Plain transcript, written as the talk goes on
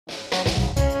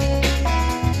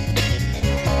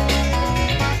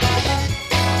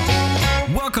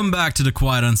Welcome back to the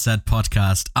Quiet on Set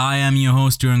podcast. I am your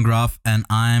host, Jürgen Graf, and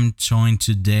I'm joined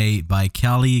today by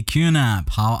Kelly Kunap.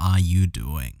 How are you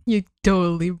doing? You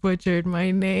totally butchered my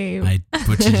name. I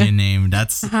butchered your name.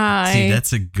 Hi. See,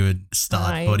 that's a good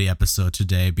start for the episode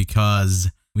today because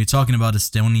we're talking about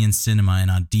Estonian cinema in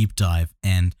our deep dive,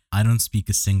 and I don't speak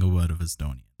a single word of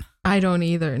Estonian. I don't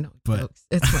either. No jokes.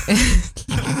 It's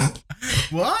my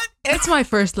What? It's my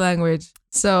first language.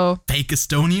 So Fake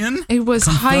Estonian? It was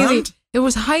Confirmed?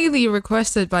 highly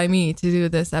requested by me to do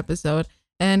this episode,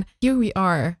 and here we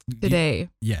are today.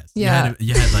 Yes. Yeah.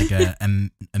 You had like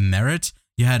a merit.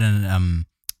 You had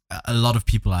a lot of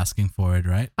people asking for it,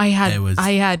 right? I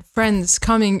had friends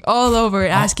coming all over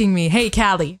asking me, "Hey,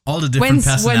 Callie, all the different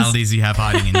personalities you have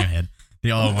hiding in your head.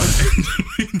 They all want to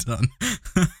be done."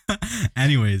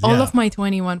 Anyways, all of my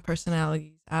 21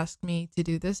 personalities asked me to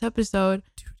do this episode.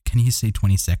 Dude, can you say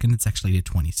 22nd? It's actually the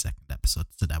 22nd episode,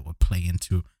 so that would play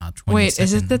into our 22nd. Wait,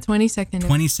 is it the 22nd?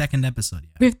 22nd episode,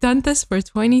 yeah. We've done this for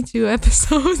 22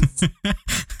 episodes.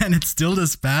 And it's still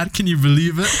this bad? Can you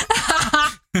believe it?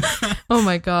 Oh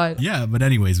my god. Yeah, but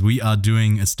anyways, we are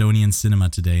doing Estonian cinema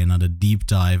today, another deep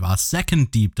dive, our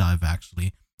second deep dive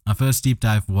actually. Our first deep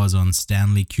dive was on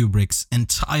Stanley Kubrick's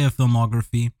entire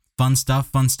filmography. Fun stuff.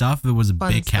 It was a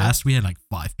big cast. We had like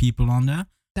 5 people on there.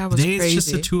 That was today crazy. It's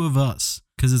just the 2 of us,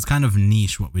 because it's kind of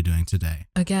niche what we're doing today.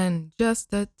 Again, just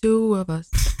the 2 of us.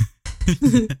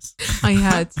 Yes. I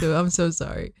had to. I'm so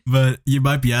sorry. But you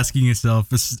might be asking yourself,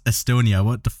 Estonia,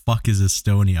 what the fuck is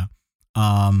Estonia?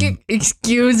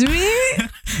 Excuse me?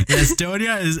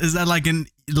 Estonia is that like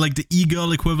the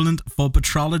e-girl equivalent for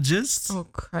petrologists? Oh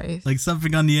Christ. Like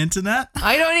something on the internet?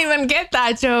 I don't even get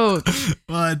that joke.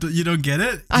 What, you don't get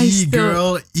it? I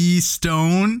E-girl,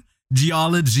 E-stone,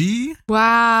 geology?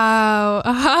 Wow.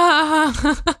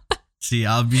 See,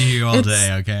 I'll be here all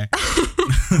day, okay?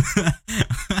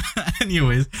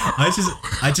 Anyways, I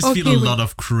just feel a lot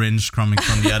of cringe coming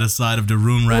from the other side of the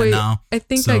room now. I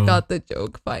think I got the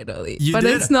joke finally. But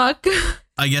did? It's not good.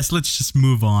 I guess let's just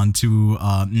move on to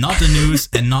not the news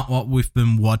and not what we've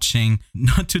been watching.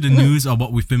 Not to the news or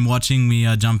what we've been watching. We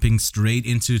are jumping straight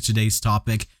into today's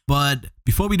topic. But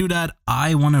before we do that,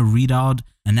 I want to read out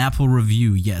an Apple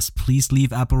review. Yes, please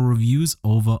leave Apple reviews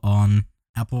over on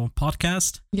Apple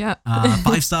Podcast. Yeah.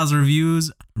 5 stars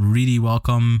reviews, really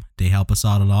welcome. They help us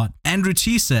out a lot. Andrew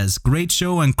T says, great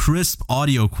show and crisp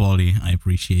audio quality. I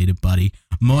appreciate it, buddy.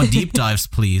 More deep dives,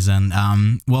 please. And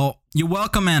well, you're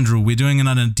welcome, Andrew. We're doing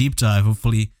another deep dive.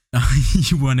 Hopefully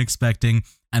you weren't expecting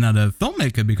another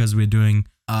filmmaker, because we're doing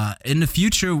in the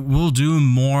future we'll do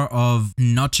more of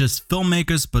not just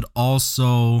filmmakers but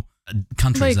also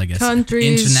countries, like I guess.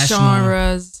 Countries, international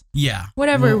genres. Yeah.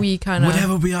 Whatever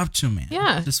whatever we up to, man.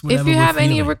 Yeah. Just if you have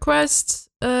any feeling. Requests,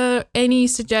 any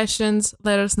suggestions,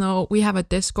 let us know. We have a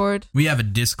Discord. We have a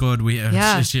Discord.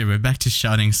 We're back to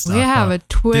shouting stuff. We have a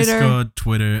Twitter. Discord,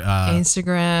 Twitter,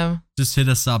 Instagram. Just hit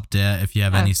us up there if you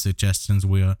have any suggestions.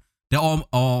 They're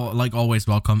all like always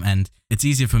welcome, and it's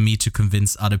easier for me to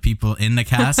convince other people in the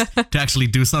cast to actually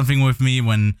do something with me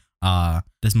when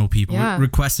there's more people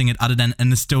requesting it, other than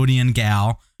an Estonian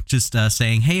gal just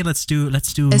saying, "Hey, let's do my type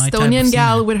of Estonian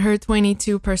gal cinema." with her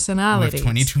 22 personalities. With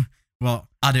 22. Well,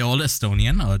 are they all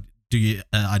Estonian, or do you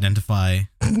identify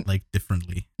like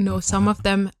differently? No, some of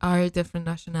them are different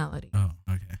nationalities. Oh,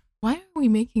 okay. Why are we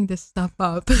making this stuff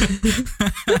up?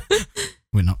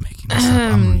 We're not making this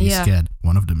up. I'm really scared.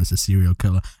 One of them is a serial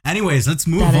killer. Anyways, let's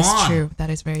move on. That is true. That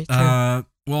is very true.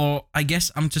 Well, I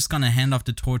guess I'm just going to hand off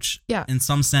the torch in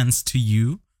some sense to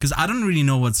you, because I don't really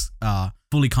know what's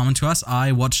fully common to us.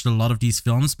 I watched a lot of these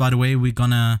films. By the way, we're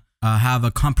going to have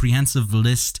a comprehensive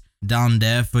list down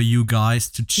there for you guys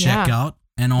to check out.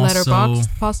 And also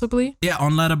Letterboxd, possibly. Yeah,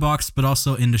 on Letterboxd, but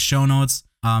also in the show notes.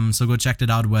 So go check it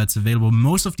out where it's available.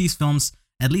 Most of these films,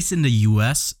 at least in the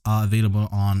US, are available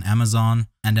on Amazon.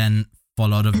 And then for a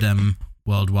lot of them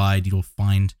worldwide, you'll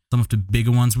find some of the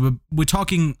bigger ones. We're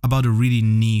talking about a really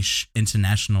niche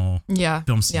international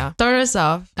film scene. Yeah. Start us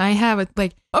off. I have it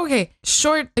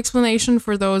short explanation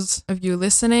for those of you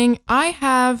listening. I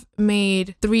have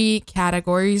made 3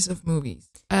 categories of movies.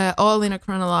 All in a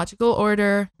chronological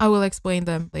order. I will explain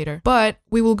them later. But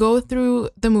we will go through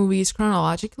the movies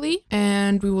chronologically,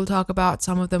 and we will talk about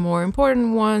some of the more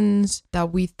important ones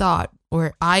that we thought,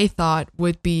 or I thought,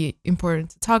 would be important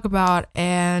to talk about.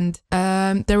 And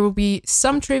there will be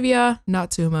some trivia,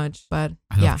 not too much, but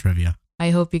I love trivia. I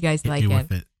hope you guys like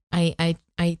with it.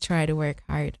 I try to work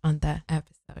hard on that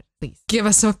episode. Please give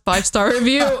us a 5-star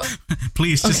review.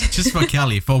 Please, just for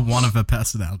Kelly, for one of her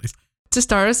personalities. To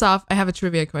start us off, I have a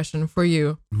trivia question for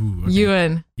you. Ooh, okay.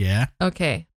 Ewan. Yeah?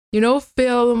 Okay. You know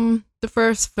the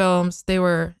first films, they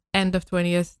were end of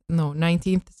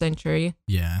 19th century.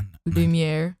 Yeah.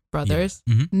 Lumiere brothers.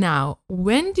 Yeah. Now,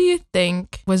 when do you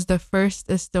think was the first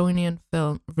Estonian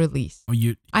film released?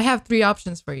 I have 3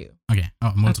 options for you. Okay.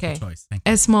 Oh, multiple choice. Thank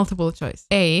you. It's multiple choice.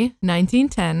 A,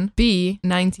 1910, B,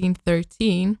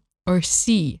 1913, or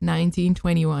C,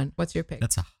 1921. What's your pick?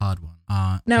 That's a hard one.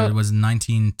 No. So it was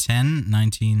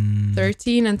 1910,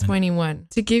 13 and 21.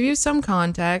 To give you some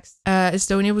context,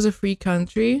 Estonia was a free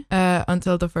country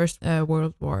until the First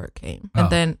World War came. And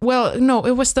then, well, no,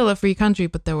 it was still a free country,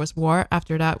 but there was war.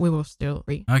 After that, we were still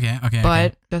free. Okay.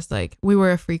 But just like, we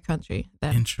were a free country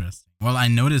then. Interesting. Well, I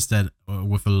noticed that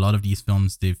with a lot of these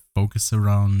films, they focus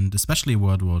around, especially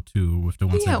World War II, with the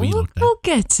ones that we looked at. We'll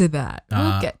get to that.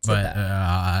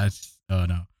 Oh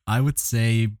no. I would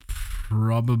say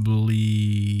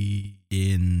probably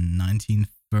in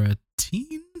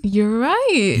 1913. You're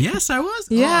right. Yes, I was.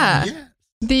 Yeah. Oh, yeah.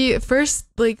 The first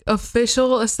like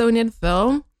official Estonian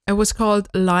film, it was called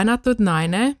Laenatud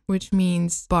naine, which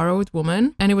means borrowed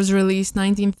woman, and it was released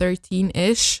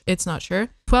 1913-ish. It's not sure.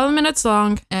 12 minutes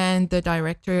long, and the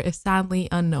director is sadly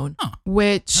unknown. Oh,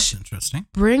 which that's interesting.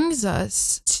 Brings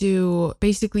us to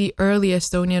basically early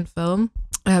Estonian film.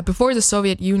 Before the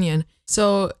Soviet Union.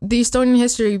 So the Estonian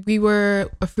history, we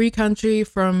were a free country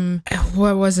from,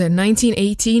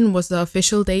 1918 was the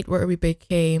official date where we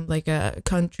became like a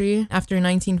country. After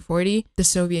 1940, the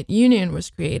Soviet Union was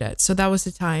created. So that was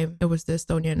the time it was the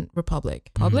Estonian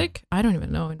Republic. Public? I don't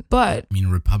even know. But I mean,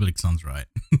 Republic sounds right.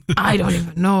 I don't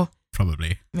even know.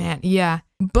 Probably. Man, yeah.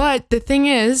 But the thing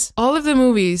is, all of the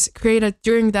movies created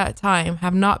during that time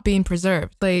have not been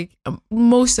preserved. Like,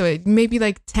 most of it, maybe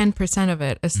like 10% of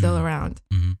it is still around.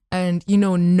 Mm-hmm. And you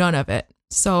know none of it.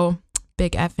 So,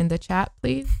 big F in the chat,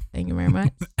 please. Thank you very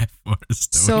much. F for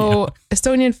Estonia. So,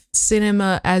 Estonian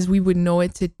cinema as we would know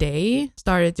it today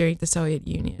started during the Soviet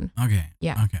Union. Okay.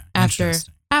 Yeah. Okay.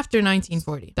 After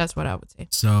 1940. That's what I would say.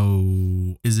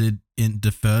 So, is it in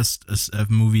the first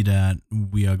movie that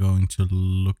we are going to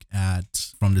look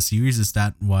at from the series? Is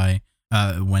that why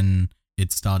when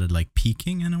it started like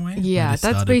peaking in a way? Yeah,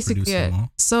 that's basically it.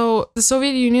 So the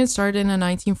Soviet Union started in the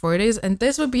 1940s, and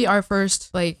this would be our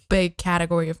first like big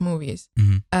category of movies.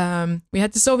 Mm-hmm. We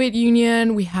had the Soviet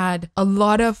Union, we had a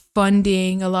lot of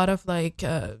funding, a lot of like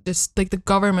just like the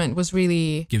government was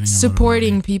really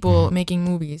supporting people making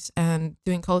movies and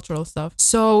doing cultural stuff.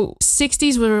 So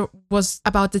 60s was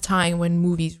about the time when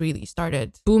movies really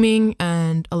started booming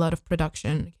and a lot of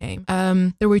production came.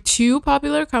 There were 2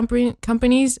 popular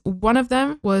companies. One of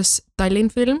them was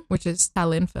Tallinn Film, which is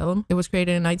Tallinn Film. It was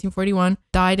created in 1941,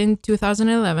 died in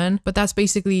 2011, but that's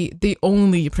basically the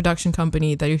only production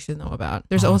company that you should know about.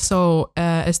 There's also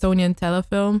Estonian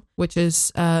Telefilm, which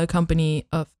is a company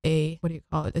of a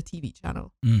TV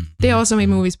channel. They also made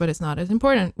movies, but it's not as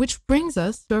important, which brings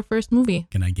us to our first movie.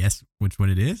 Can I guess which one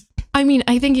it is? I mean,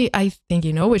 I think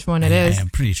you know which one it is. I'm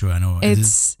pretty sure I know.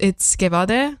 It's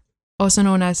Kevade, also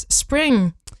known as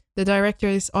Spring. The director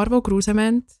is Arvo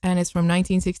Kruusement, and it's from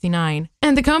 1969.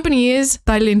 And the company is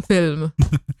Tallinn Film.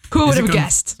 Who would have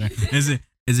guessed? Is it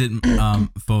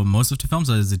for most of the films,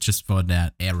 or is it just for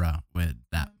that era where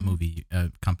that movie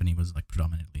company was like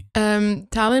predominantly?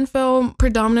 Tallinn Film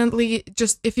predominantly,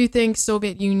 just if you think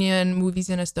Soviet Union movies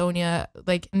in Estonia,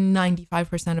 like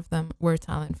 95% of them were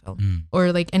Tallinn Film,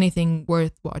 or like anything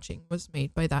worth watching was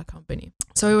made by that company.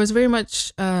 So it was very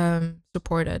much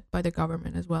supported by the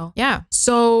government as well. Yeah.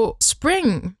 So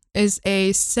Spring is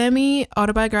a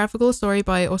semi-autobiographical story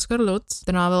by Oskar Lutz.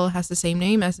 The novel has the same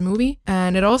name as the movie,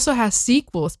 and it also has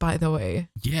sequels, by the way.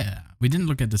 Yeah, we didn't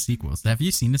look at the sequels. Have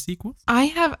you seen the sequels? I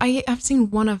have seen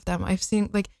one of them. I've seen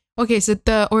so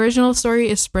the original story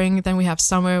is spring, then we have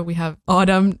summer, we have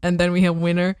autumn, and then we have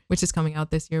winter, which is coming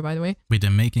out this year, by the way. Wait, they're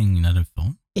making another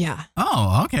film? Yeah.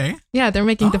 Oh, okay. Yeah, they're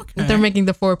making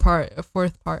the fourth part.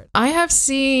 I have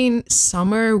seen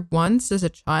Summer once as a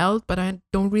child, but I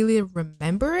don't really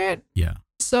remember it. Yeah.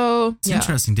 So it's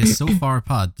interesting. They're so far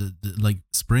apart. Like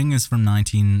Spring is from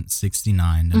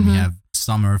 1969, and we have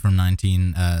Summer from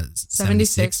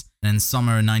 1976, then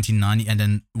Summer 1990, and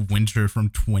then Winter from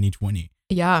 2020.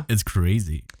 Yeah. It's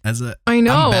crazy. I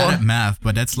know. I'm bad at math,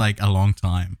 but that's like a long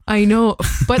time. I know.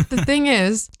 But the thing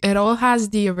is, it all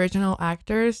has the original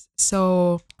actors.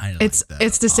 So it's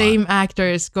the same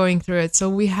actors going through it. So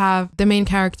we have the main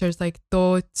characters like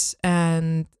Toots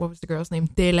and what was the girl's name?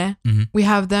 Tele. Mm-hmm. We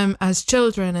have them as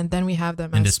children, and then we have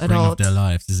them in as the spring adults. of their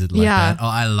lives. Is it like that? Oh,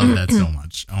 I love that so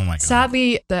much. Oh my god.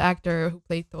 Sadly, the actor who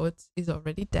played Toots is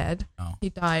already dead. Oh. He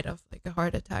died of like a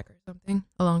heart attack or something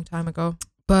a long time ago.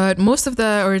 But most of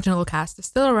the original cast is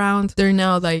still around. They're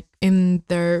now like in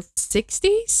their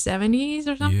 60s, 70s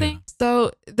or something. Yeah.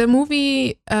 So the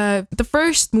movie, the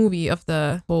first movie of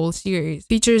the whole series,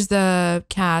 features the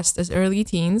cast as early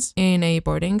teens in a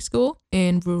boarding school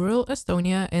in rural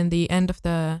Estonia in the end of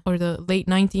the late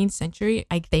 19th century,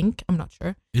 I think. I'm not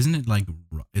sure. Isn't it like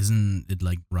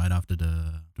right after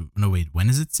no, wait, when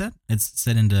is it set? It's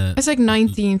set in the... It's like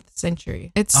 19th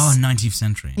century. 19th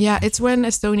century. Yeah, it's when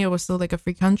Estonia was still like a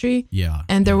free country. Yeah.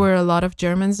 And there were a lot of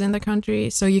Germans in the country.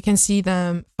 So you can see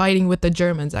them fighting with the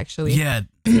Germans, actually. Yeah,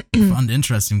 I found it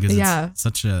interesting because it's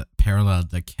such a parallel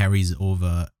that carries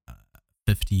over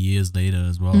 50 years later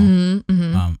as well.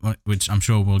 Which I'm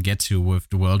sure we'll get to with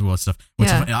the World War stuff, which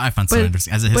I find so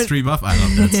interesting. As a history buff, I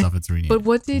love that stuff. It's really But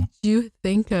what did you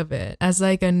think of it as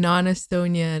like a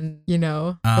non-Estonian,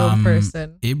 film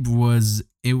person? It's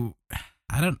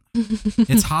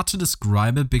hard to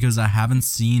describe it because I haven't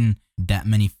seen that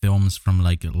many films from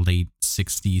like late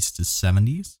 60s to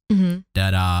 70s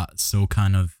that are so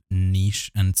kind of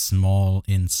niche and small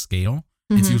in scale.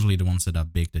 It's usually the ones that are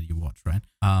big that you watch, right?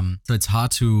 So it's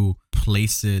hard to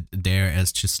place it there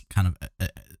as just kind of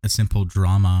a simple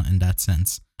drama in that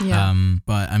sense. Yeah.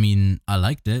 But I mean, I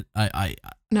liked it. I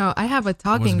have a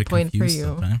talking point for you.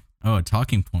 Sometimes. Oh, a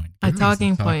talking point. A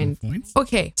talking point.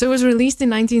 Okay, so it was released in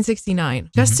 1969.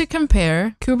 Just to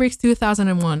compare, Kubrick's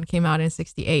 2001 came out in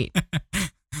 68.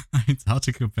 It's hard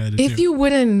to compare the two. If you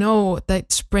wouldn't know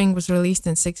that Spring was released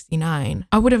in 69,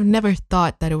 I would have never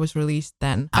thought that it was released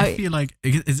then. I feel like,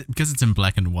 is it because it's in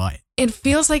black and white? It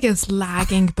feels like it's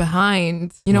lagging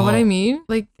behind. You know what I mean?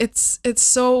 Like it's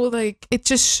so like, it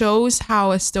just shows how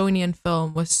Estonian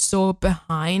film was so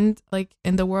behind like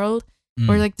in the world.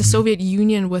 Or like the Soviet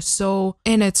Union was so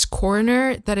in its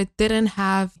corner that it didn't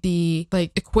have the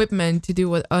like equipment to do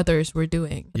what others were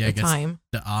doing at the time.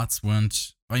 The arts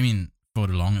weren't, I mean, for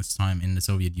the longest time in the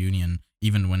Soviet Union,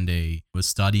 even when they were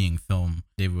studying film,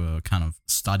 they were kind of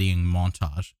studying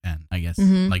montage and I guess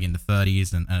like in the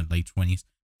 30s and late 20s.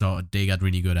 So they got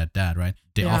really good at that, right?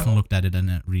 They often looked at it in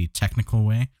a really technical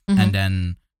way. And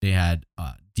then they had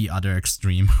the other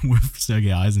extreme with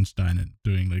Sergei Eisenstein and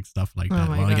doing like stuff like that.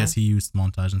 Well, I guess he used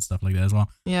montage and stuff like that as well.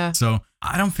 Yeah. So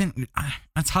I don't think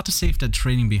it's hard to say if they're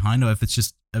training behind or if it's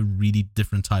just a really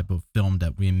different type of film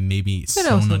that we maybe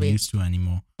so not used to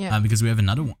anymore. Yeah. Because we have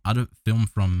other film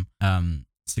from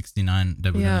 69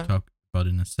 that we're going to talk about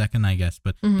in a second, I guess.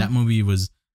 But that movie was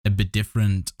a bit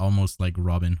different, almost like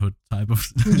Robin Hood type of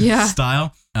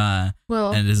style. And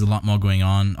there's a lot more going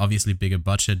on. Obviously, bigger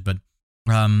budget, but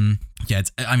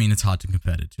it's hard to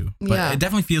compare the two. But it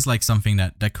definitely feels like something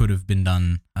that could have been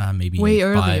done maybe way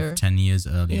earlier. 5-10 years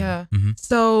earlier. Yeah.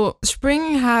 So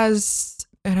Spring has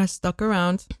stuck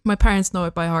around. My parents know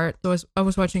it by heart. So I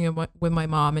was watching it with my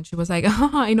mom and she was like,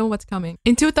 I know what's coming.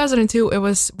 In 2002, it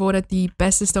was voted the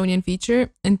best Estonian feature.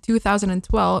 In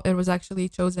 2012, it was actually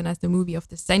chosen as the movie of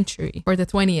the century or the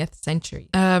 20th century.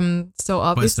 So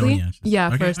obviously, for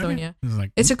Estonia, for Estonia.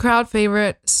 It's a crowd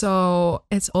favorite. So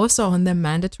it's also on the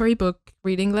mandatory book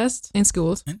reading list in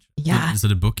schools. Yeah. So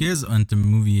the book is and the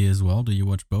movie as well. Do you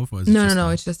watch both? Or is No,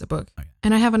 it's just a book. Okay.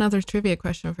 And I have another trivia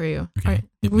question for you. Okay.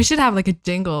 Right. We should have like a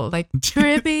jingle, like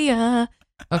trivia.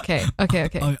 Okay.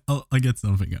 I'll get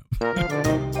something up.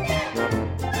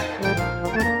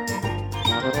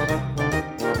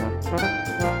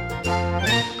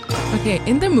 Okay,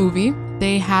 in the movie,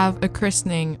 they have a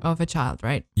christening of a child,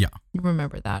 right? Yeah. You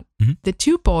remember that. The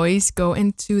two boys go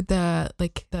into the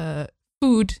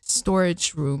food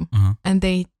storage room and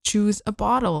they choose a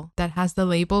bottle that has the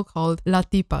label called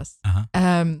Latipas.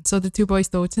 So the two boys,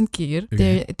 Toots and Kiir,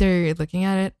 they're looking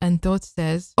at it and Toots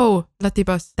says, "Oh,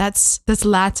 Latipas, that's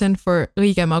Latin for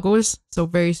õige magus, so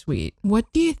very sweet."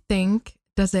 What do you think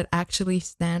does it actually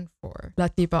stand for?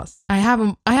 Latipas. I have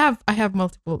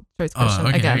multiple choice questions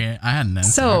again. Okay. I had an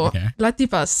answer. So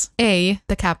Latipas, A,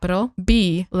 the capital,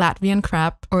 B, Latvian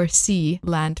crap, or C,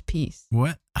 land peace.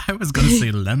 What? I was gonna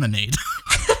say lemonade.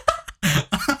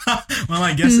 Well,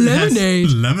 I guess lemonade. It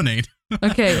has lemonade.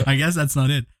 Okay. I guess that's not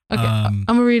it. Okay, I'm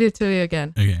gonna read it to you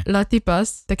again. Okay.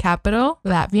 Latipas, the capital,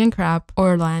 Latvian crap,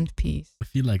 or land peace. I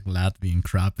feel like Latvian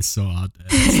crap is so out there.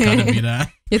 It's gotta be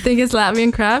that. You think it's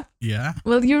Latvian crap? Yeah.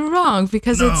 Well, you're wrong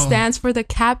because it stands for the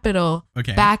capital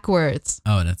backwards.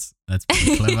 Oh, that's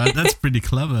pretty clever. That's pretty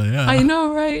clever, yeah. I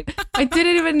know, right? I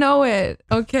didn't even know it.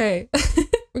 Okay.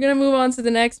 We're going to move on to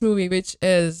the next movie, which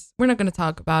is, we're not going to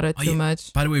talk about it too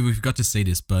much. By the way, we forgot to say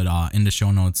this, but in the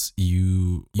show notes,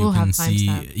 you can see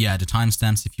the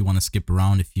timestamps if you want to skip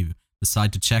around, if you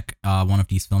decide to check one of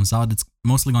these films out. It's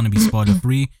mostly going to be spoiler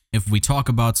free. If we talk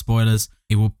about spoilers,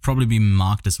 it will probably be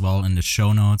marked as well in the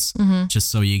show notes,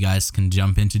 just so you guys can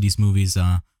jump into these movies.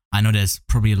 I know there's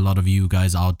probably a lot of you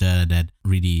guys out there that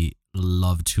really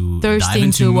love to dive Thirsting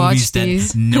into to watch movies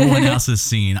these. that no one else has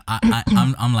seen.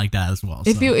 I'm like that as well.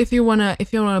 If so. you wanna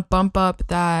bump up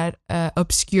that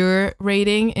obscure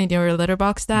rating in your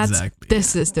letterbox stats, Exactly,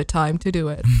 this is the time to do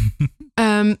it.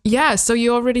 Yeah. So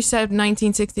you already said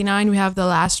 1969. We have The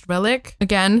Last Relic,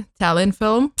 again, Talent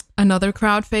film, another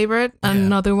crowd favorite,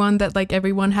 another one that like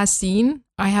everyone has seen.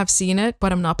 I have seen it,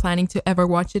 but I'm not planning to ever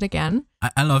watch it again.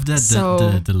 I love that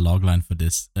the logline for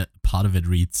this part of it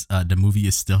reads, the movie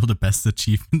is still the best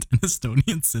achievement in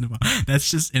Estonian cinema.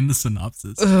 That's just in the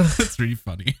synopsis. It's really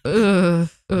funny. And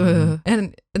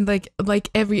like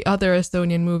every other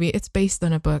Estonian movie, it's based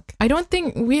on a book. I don't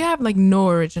think we have like no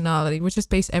originality. We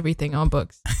just base everything on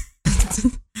books.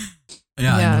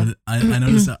 Yeah. I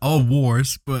noticed that. Oh,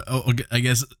 wars, but okay, I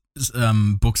guess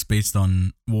books based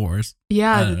on wars.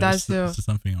 Yeah, that's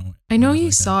something. I know you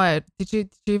like saw it. Did you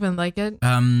even like it?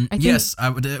 Yes,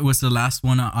 it was the last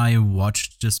one I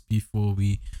watched just before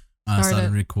we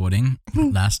started recording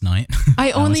last night.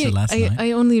 I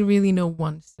only really know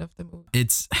once of the movie.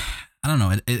 It's, I don't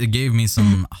know. It gave me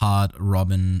some hard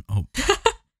Robin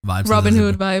vibes. Robin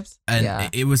Hood vibes. And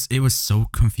it was so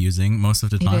confusing most of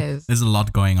the time. It is. There's a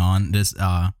lot going on. There's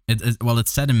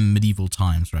it's set in medieval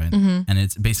times, right? Mm-hmm. And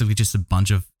it's basically just a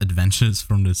bunch of adventures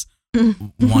from this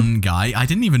one guy. I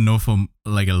didn't even know for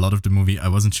like a lot of the movie. I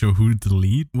wasn't sure who the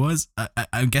lead was.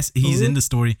 I guess he's in the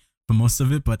story for most of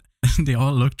it, but they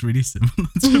all looked really similar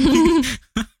to me.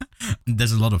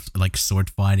 There's a lot of like sword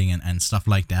fighting and stuff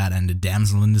like that, and the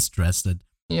damsel in distress that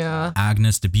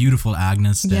Agnes, the beautiful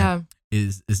Agnes, that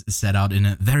is set out in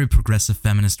a very progressive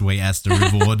feminist way as the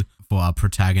reward for our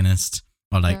protagonist.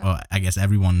 Or I guess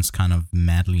everyone's kind of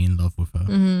madly in love with her.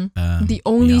 Mm-hmm. The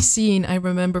only scene I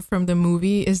remember from the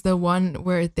movie is the one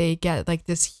where they get like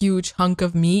this huge hunk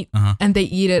of meat and they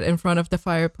eat it in front of the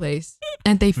fireplace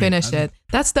and they finish it.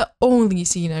 That's the only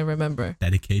scene I remember.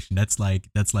 Dedication. That's like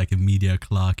Emilia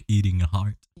Clarke eating a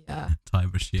heart. Yeah.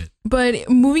 Type of shit. But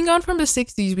moving on from the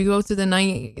 60s, we go to the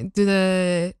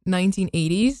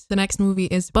 1980s. The next movie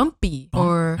is Bumpy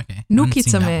or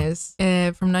Nukitsames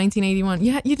from 1981.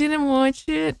 Yeah, you didn't watch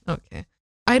it? Okay.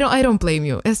 I don't blame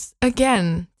you. It's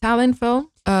again talent film.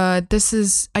 I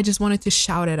just wanted to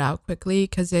shout it out quickly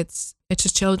because it's a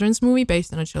children's movie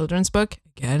based on a children's book.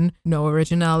 Again, no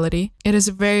originality. It is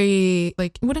very,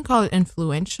 like, I wouldn't call it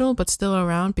influential, but still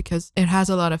around because it has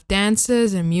a lot of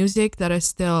dances and music that are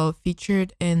still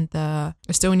featured in the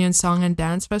Estonian Song and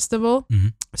Dance Festival. Mm-hmm.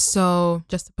 So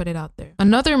just to put it out there.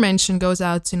 Another mention goes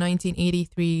out to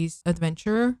 1983's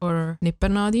Adventurer or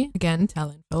Nippernadi. Again,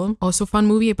 talent film. Also fun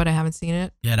movie, but I haven't seen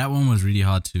it. Yeah, that one was really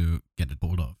hard to get a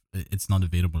hold of. It's not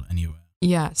available anywhere.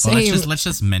 Yeah, same. Well, let's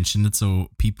just mention it so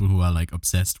people who are like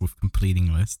obsessed with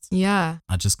completing lists are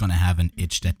just gonna have an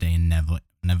itch that they never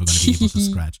gonna be able to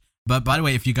scratch. But by the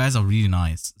way, if you guys are really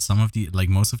nice,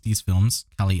 most of these films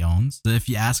Kelly owns. So if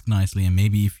you ask nicely and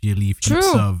maybe if you leave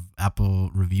heaps of Apple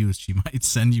reviews, she might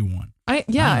send you one. I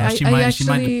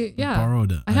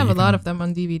have a lot of them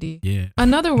on DVD. Yeah.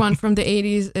 Another one from the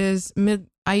 80s is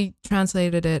I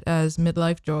translated it as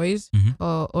Midlife Joys,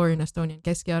 or in Estonian,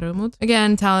 Keskiarõõmud.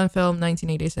 Again, talent film,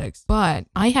 1986. But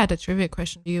I had a trivia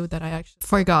question to you that I actually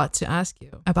forgot to ask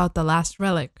you about The Last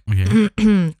Relic. Okay.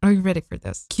 Are you ready for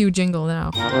this? Cue jingle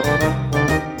now.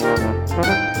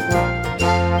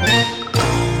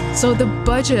 So the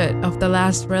budget of The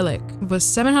Last Relic was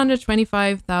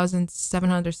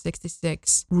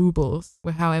 725,766 rubles,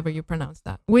 or however you pronounce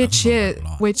that, which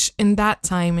in that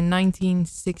time in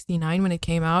 1969 when it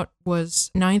came out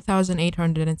was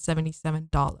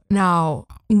 $9,877. Now,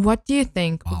 what do you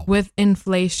think with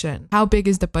inflation? How big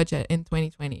is the budget in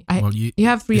 2020? You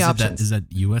have three options. Is that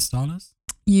US dollars?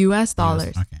 US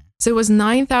dollars. Okay. So it was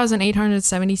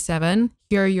 9,877.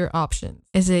 Here are your options.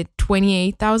 Is it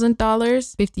 $28,000,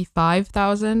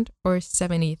 $55,000, or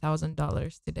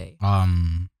 $70,000 today?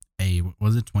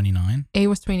 Was it 29? A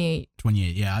was 28.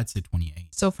 28. Yeah, I'd say 28.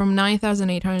 So from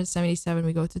 9,877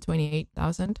 we go to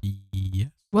 28,000. Yes.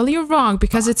 Well, you're wrong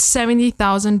because it's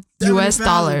 70,000 US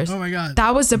dollars. Oh my god.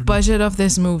 That was the budget of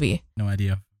this movie. No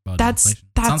idea about inflation.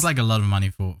 Sounds like a lot of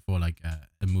money for like a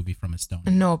movie from Estonia.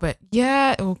 No, but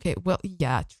yeah, okay, well,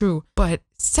 yeah, true. But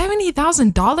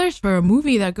 $70,000 for a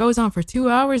movie that goes on for 2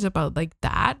 hours about like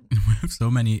that? So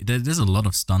many. There's a lot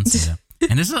of stunts there,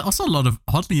 and there's also a lot of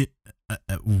oddly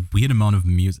a weird amount of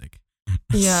music.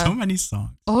 Yeah. So many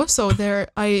songs. Also,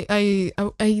 I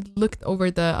looked over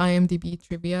the IMDb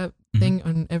trivia thing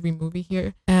on every movie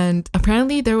here, and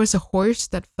apparently there was a horse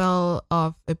that fell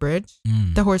off a bridge.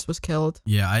 The horse was killed.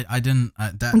 Yeah, I didn't.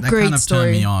 That kind of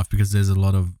turned me off because there's a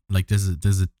lot of like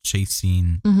there's a chase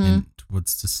scene in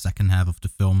what's the second half of the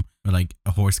film where like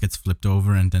a horse gets flipped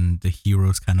over and then the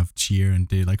heroes kind of cheer and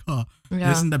they're like, oh,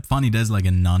 isn't that funny? There's like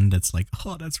a nun that's like,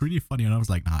 oh, that's really funny. And I was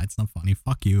like, nah, it's not funny.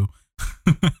 Fuck you.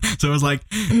 So it was like,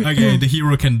 okay, the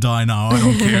hero can die now. I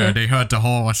don't care. They hurt the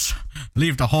horse.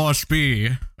 Leave the horse be.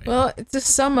 Well, to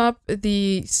sum up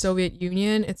the Soviet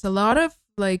Union, it's a lot of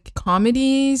like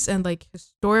comedies and like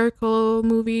historical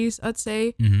movies, I'd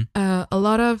say. A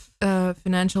lot of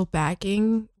financial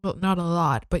backing. Well, not a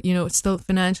lot, but you know, it's still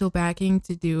financial backing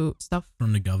to do stuff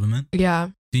from the government. Yeah.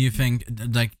 Do you think,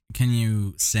 like, can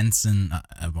you sense in,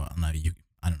 well, no,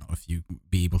 I don't know if you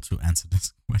be able to answer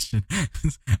this question,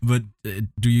 but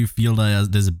do you feel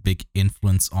that there's a big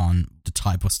influence on the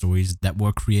type of stories that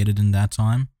were created in that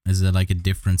time? Is there like a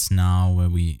difference now where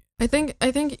we... I think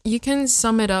you can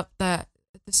sum it up that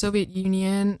the Soviet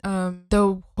Union,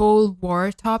 the whole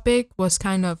war topic was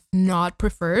kind of not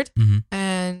preferred,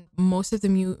 and most of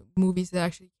the movies that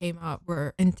actually came out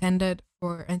were intended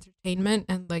for entertainment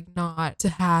and like not to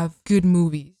have good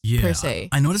movies per se.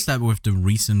 I noticed that with the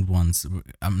recent ones.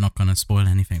 I'm not gonna spoil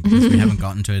anything because we haven't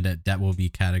gotten to it. That will be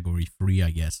category 3, I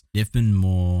guess. They've been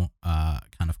more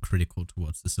kind of critical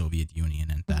towards the Soviet Union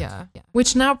and that. Yeah.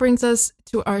 Which now brings us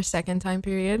to our second time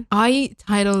period. I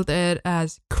titled it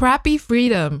as Crappy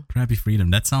Freedom. Crappy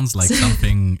Freedom. That sounds like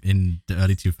something in the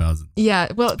early 2000s.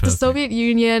 Yeah. Well, the Soviet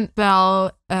Union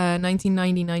fell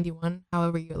 1990-91,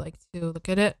 however you like to look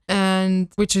at it, and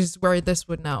which is where this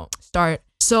would now start.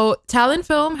 So Talent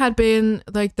Film had been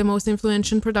like the most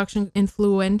influential production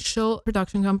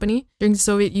company during the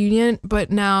Soviet Union,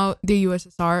 but now the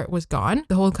USSR was gone.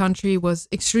 The whole country was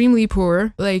extremely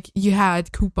poor. Like you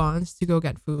had coupons to go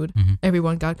get food.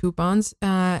 Everyone got coupons,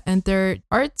 and their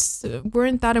arts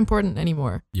weren't that important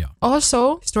anymore. Yeah.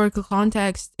 Also, historical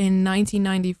context, in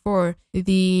 1994,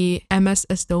 the MS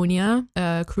Estonia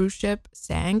cruise ship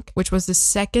sank, which was the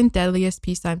second deadliest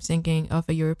peacetime sinking of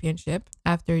a European ship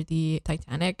after the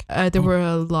Titanic. There were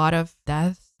a lot of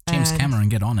deaths. James Cameron,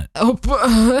 get on it.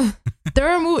 There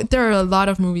are a lot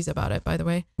of movies about it, by the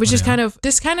way, which is kind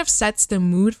of sets the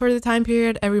mood for the time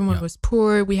period. Everyone was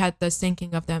poor. We had the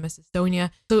sinking of the MS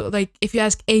Estonia. So like if you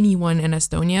ask anyone in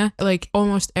Estonia, like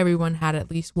almost everyone had at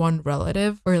least one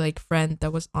relative or like friend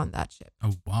that was on that ship.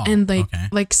 Oh wow. And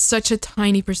like such a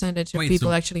tiny percentage of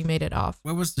people actually made it off.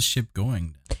 Where was the ship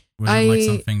going then? Was it like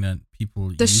something that people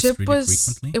the used ship really was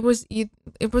frequently?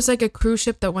 it was like a cruise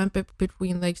ship that went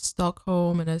between like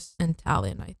Stockholm and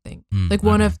Tallinn, I think, like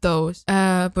one of those.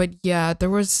 But yeah, there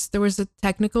was a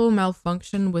technical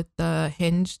malfunction with the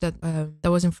hinge that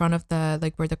was in front of the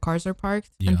like where the cars are parked,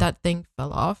 and that thing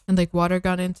fell off, and like water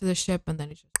got into the ship, and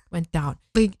then it just went down.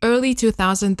 Like early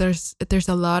 2000, there's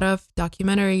a lot of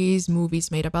documentaries, movies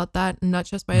made about that, not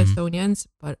just by Estonians,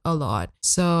 but a lot.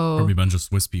 So probably a bunch of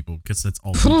Swiss people, because that's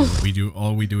all we do.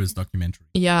 All we do is documentary.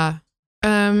 Yeah.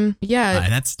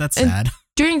 That's sad.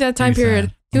 During that time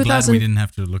period, I'm glad we didn't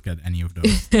have to look at any of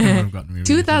those.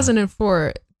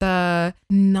 2004, the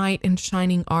knight in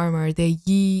shining armor, the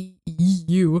the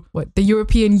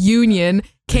European Union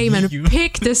came and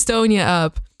picked Estonia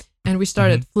up. And we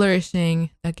started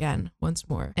flourishing again once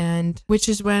more. And which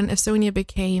is when Estonia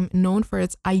became known for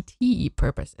its IT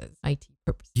purposes.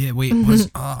 Yeah, wait,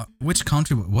 which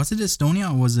country? Was it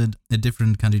Estonia or was it a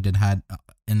different country that had,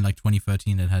 in like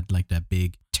 2013, that had like that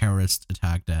big terrorist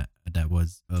attack that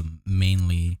was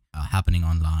mainly happening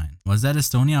online? Was that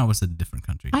Estonia or was it a different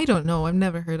country? I don't know. I've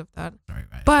never heard of that. Sorry,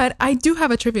 right. But I do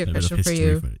have a trivia question for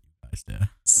you. There.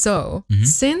 So,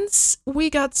 since we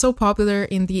got so popular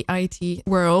in the IT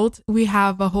world, we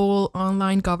have a whole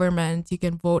online government. You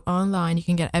can vote online. You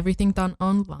can get everything done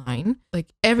online.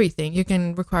 Like everything. You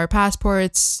can require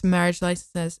passports, marriage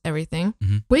licenses, everything.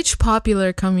 Which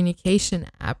popular communication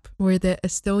app were the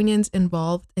Estonians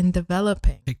involved in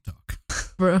developing? TikTok.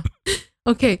 Bro.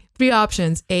 Okay, 3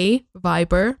 options. A,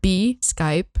 Viber, B,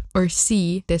 Skype, or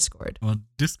C, Discord. Well,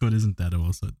 Discord isn't that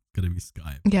also. It's gotta be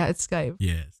Skype. Yeah, it's Skype.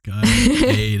 Yeah, Skype.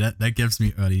 Hey, that gives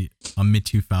me mid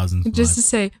 2000s. Just to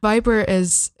say, Viber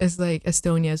is like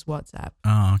Estonia's WhatsApp.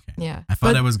 Oh, okay. Yeah. I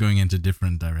thought I was going into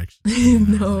different directions.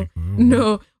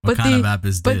 No. What kind of app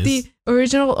is this? But the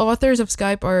original authors of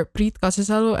Skype are Priit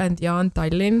Kasesalu and Jan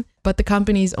Tallinn, but the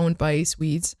company is owned by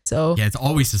Swedes. So yeah, it's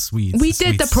always the Swedes. We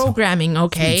did the programming,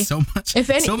 okay? So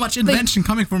much invention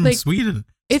coming from Sweden.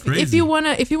 If you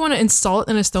wanna insult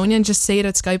an Estonian, just say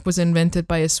that Skype was invented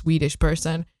by a Swedish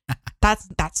person.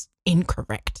 That's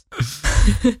incorrect.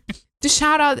 To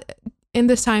shout out, in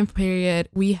this time period,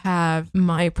 we have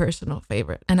my personal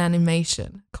favorite, an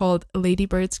animation called Lady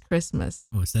Bird's Christmas.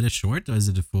 Oh, is that a short or is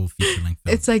it a full feature-length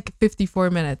film? It's like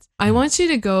 54 minutes. I want you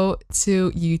to go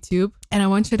to YouTube and I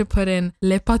want you to put in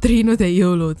Le Padrino de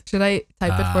Jolud. Should I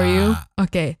type it for you?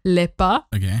 Okay. Lepa.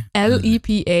 Okay.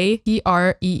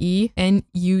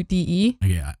 Lepatreenude.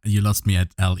 Okay, you lost me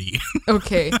at LE.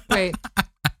 Okay, wait.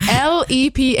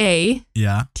 Lepa.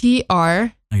 Yeah.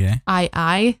 TR. Okay.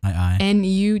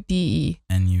 Nude.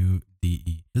 Nude.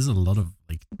 There's a lot of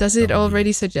like. Does it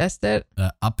already suggest it?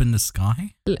 Up in the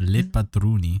sky. Le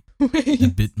Patruni. Wait. A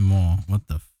bit more. What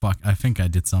the fuck? I think I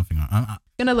did something wrong. I'm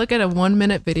Gonna look at a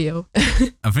 1-minute video.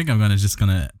 I think I'm just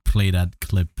gonna play that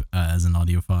clip as an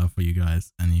audio file for you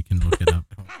guys, and you can look it up.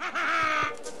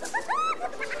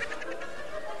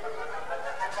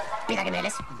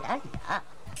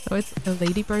 So it's a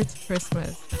Lady Bird's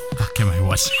Christmas. Fuck am I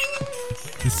watching?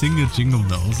 You sing the jingle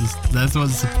bells. That's what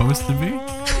it's supposed to be?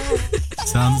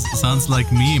 Sounds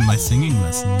like me in my singing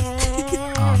lessons.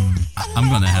 I'm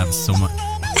gonna have so much.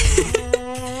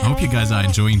 I hope you guys are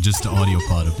enjoying just the audio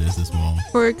part of this as well.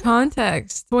 For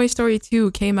context, Toy Story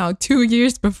 2 came out 2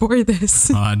 years before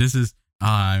this.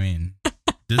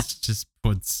 This just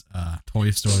puts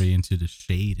Toy Story into the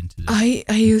shade. I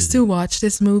used to watch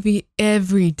this movie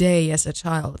every day as a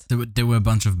child. There were a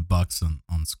bunch of bugs on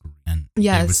screen, and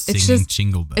yes, they were singing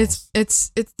jingle bells.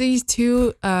 It's these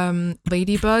two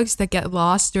ladybugs that get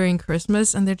lost during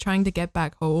Christmas, and they're trying to get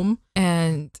back home.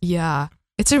 And yeah,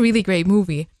 it's a really great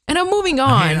movie. And I'm moving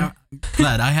on. I'm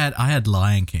glad I had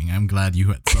Lion King. I'm glad you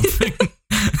had something.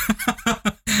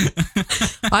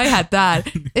 I had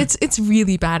that. It's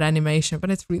really bad animation,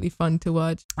 but it's really fun to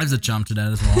watch. There's a jump to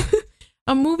that as well.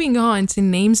 I'm moving on to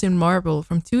Names in Marble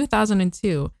from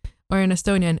 2002, or in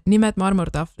Estonian, Nimed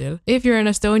marmortahvlil. If you're an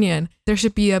Estonian, there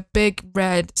should be a big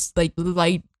red like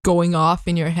light going off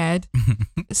in your head.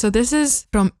 So this is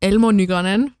from Elmo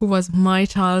Nyganen, who was my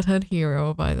childhood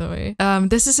hero, by the way.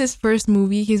 This is his first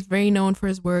movie. He's very known for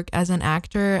his work as an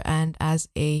actor and as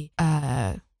a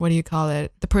what do you call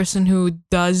it? The person who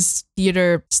does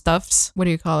theater stuffs. What do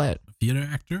you call it? Theater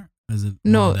actor? Is it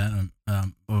no that?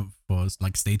 For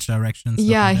like stage direction?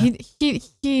 Yeah, like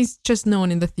he's just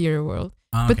known in the theater world.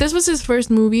 But this was his first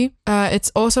movie.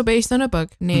 It's also based on a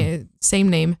book, same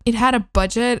name. It had a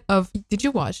budget of. Did you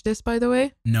watch this, by the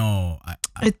way? No,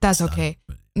 that's okay.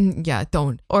 Yeah,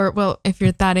 don't. Or well, if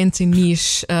you're that into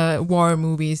niche war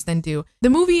movies, then do. The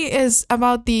movie is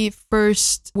about the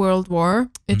First World War.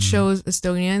 It shows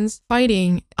Estonians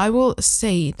fighting. I will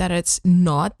say that it's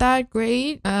not that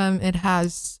great. It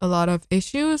has a lot of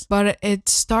issues, but it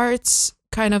starts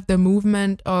kind of the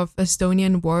movement of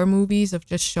Estonian war movies of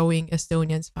just showing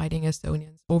Estonians fighting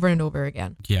Estonians over and over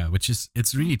again. Yeah,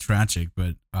 it's really tragic,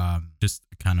 but just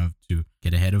kind of to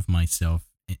get ahead of myself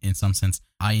in some sense,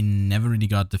 I never really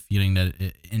got the feeling that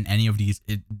in any of these,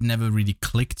 it never really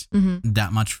clicked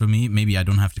that much for me. Maybe I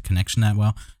don't have the connection that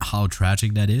well, how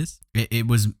tragic that is. It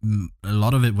was, a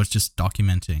lot of it was just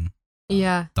documenting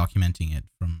it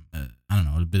from I don't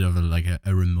know, a bit of a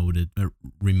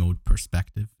remote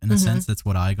perspective in a sense. That's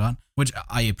what I got, which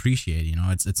I appreciate. You know,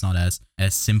 it's not as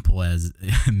simple as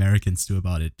Americans do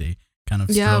about it. They kind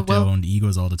of stroke their own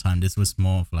egos all the time. This was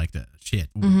more of like the shit.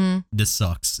 This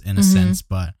sucks in a sense,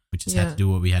 but we just had to do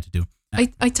what we had to do. I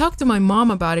talked to my mom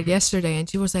about it yesterday, and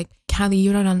she was like, Callie,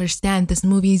 you don't understand. This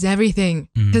movie is everything.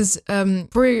 Because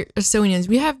for Estonians,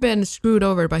 we have been screwed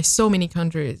over by so many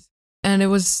countries. And it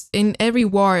was in every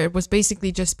war, it was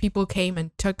basically just people came and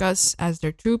took us as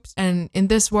their troops. And in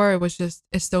this war, it was just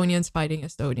Estonians fighting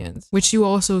Estonians, which you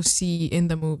also see in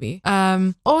the movie.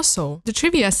 Also, the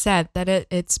trivia said that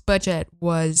its budget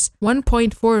was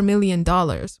 $1.4 million,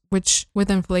 which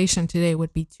with inflation today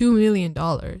would be $2 million.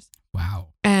 Wow.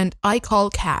 And I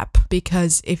call cap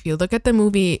because if you look at the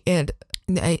movie, it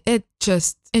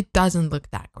doesn't look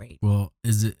that great. Well,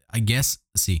 is it? I guess.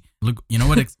 See, look. You know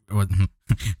what?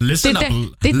 Listen up,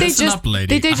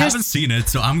 lady. I haven't seen it,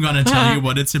 so I'm gonna tell you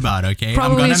what it's about. Okay,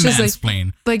 probably I'm gonna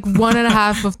mansplain. Like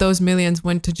 1.5 of those millions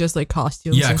went to just like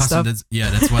costumes. And stuff. That's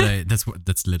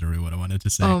literally what I wanted to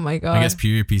say. Oh my god. I guess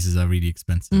period pieces are really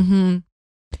expensive.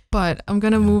 But I'm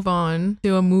gonna move on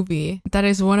to a movie that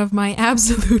is one of my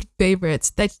absolute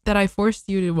favorites that I forced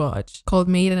you to watch, called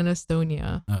Made in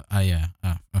Estonia. I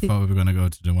thought we were gonna go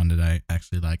to the one that I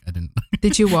actually like. I didn't.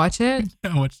 Did you watch it?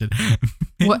 Yeah, I watched it.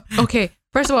 What? Okay.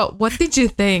 First of all, what did you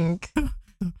think?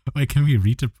 Wait, can we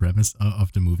read the premise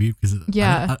of the movie? Because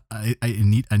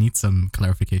I need some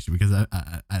clarification because I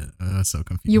was so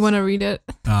confused. You want to read it?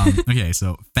 Okay,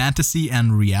 so fantasy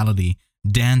and reality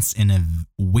dance in a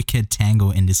wicked tango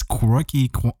in this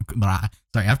quirky. Sorry,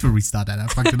 I have to restart that. I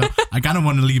fucked it up. I kind of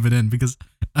want to leave it in because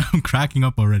I'm cracking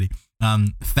up already.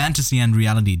 Fantasy and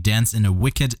reality dance in a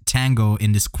wicked tango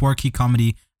in this quirky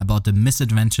comedy about the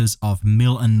misadventures of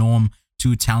Mill and Norm,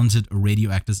 two talented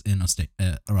radio actors in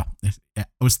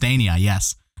Ostania.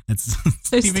 Yes, it's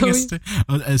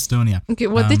Estonia. Okay,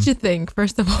 what did you think,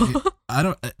 first of all?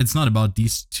 It's not about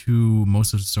these two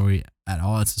most of the story at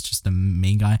all. It's just the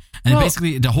main guy, and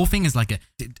basically the whole thing is like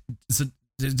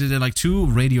they're like two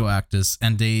radio actors,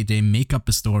 and they make up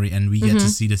a story, and we get to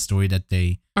see the story that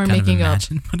they are kind making of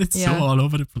imagine, up. But it's so all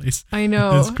over the place. I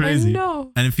know. It's crazy. I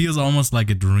know. And it feels almost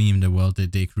like a dream, the world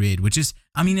that they create, which is,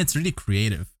 I mean, it's really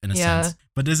creative in a sense.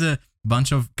 But there's a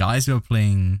bunch of guys who are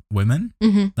playing women,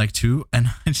 like two, and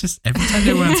I just, every time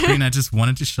they were on screen, I just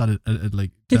wanted to turn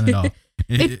it off.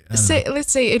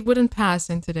 Let's say it wouldn't pass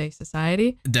in today's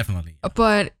society. Definitely.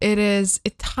 But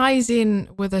it ties in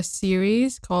with a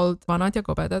series called Vanad ja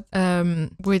Kobedad,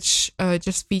 which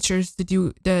just features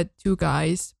the two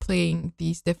guys playing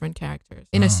these different characters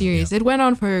in a series. It went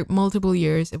on for multiple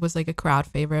years. It was like a crowd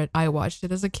favorite. I watched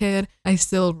it as a kid. I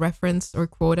still reference or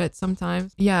quote it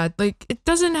sometimes. Yeah, like it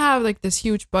doesn't have like this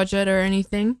huge budget or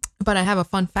anything, but I have a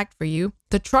fun fact for you.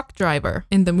 The truck driver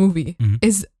in the movie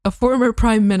is a former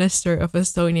prime minister of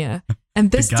Estonia. And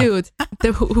this dude,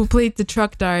 who played the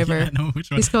truck driver,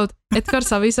 he's called Edgar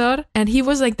Savisaar, and he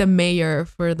was like the mayor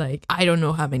for like, I don't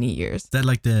know how many years. Is that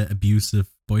like the abusive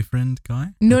boyfriend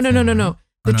guy? No.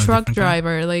 The truck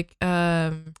driver, like,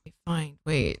 fine,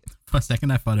 wait. For a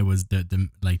second, I thought it was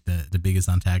the biggest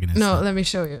antagonist. No, let me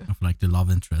show you. Of like the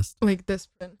love interest. Like this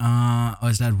one. Or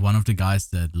is that one of the guys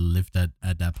that lived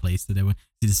at that place that they were?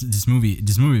 This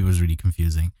movie was really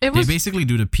confusing. They basically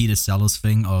do the Peter Sellers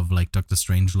thing of like Doctor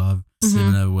Strangelove,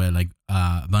 similar where like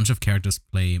a bunch of characters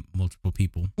play multiple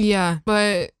people. Yeah,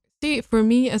 but see, for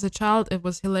me as a child, it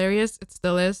was hilarious. It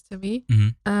still is to me.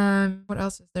 What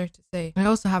else is there to say? I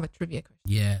also have a trivia question.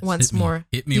 Yeah. Once more.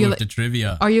 Hit me with the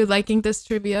trivia. Are you liking this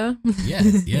trivia?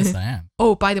 Yes, I am.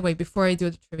 Oh, by the way, before I do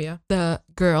the trivia, the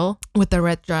girl with the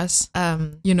red dress,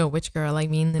 you know which girl I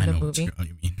mean in the movie. Which girl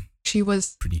you mean. She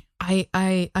was pretty.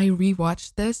 I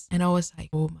rewatched this and I was like,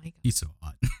 oh my god. He's so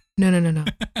hot. No.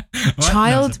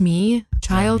 Child me.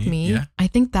 Yeah. I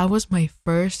think that was my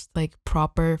first like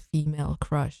proper female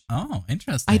crush. Oh,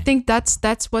 interesting. I think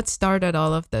that's what started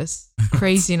all of this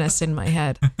craziness in my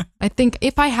head. I think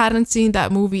if I hadn't seen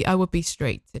that movie, I would be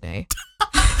straight today.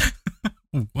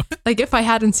 What? Like if I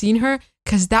hadn't seen her,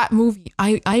 because that movie,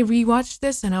 I rewatched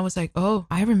this and I was like, oh,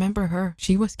 I remember her.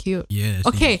 She was cute. Yeah.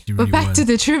 Okay, she really but back was. to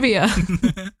the trivia.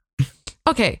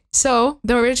 Okay, so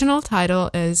the original title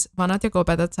is Vanat ja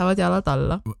Kobedad saavad jalad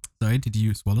alla. Sorry, did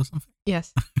you swallow something?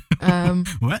 Yes.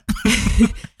 What?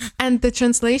 And the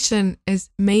translation is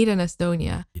Made in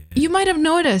Estonia. Yeah. You might have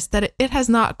noticed that it has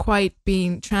not quite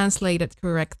been translated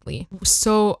correctly.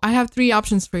 So I have 3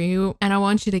 options for you, and I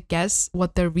want you to guess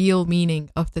what the real meaning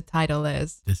of the title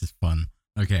is. This is fun.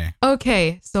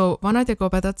 Okay, so Vanat ja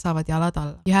Kobedad saavad jalad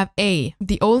alla. You have A,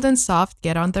 the old and soft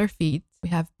get on their feet. We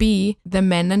have B, the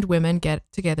men and women get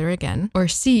together again. Or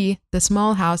C, the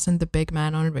small house and the big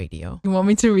man on radio. You want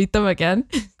me to read them again?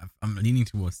 I'm leaning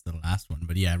towards the last one,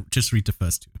 but yeah, just read the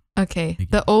first 2. Okay.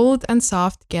 The old and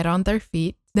soft get on their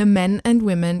feet. The men and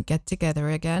women get together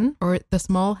again. Or the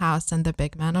small house and the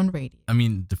big man on radio. I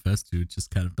mean, the first 2 just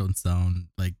kind of don't sound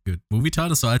like good movie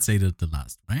titles, so I'd say the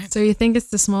last, right? So you think it's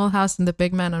the small house and the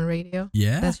big man on radio?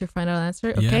 Yeah. That's your final answer?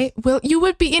 Okay. Yes. Well, you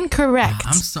would be incorrect.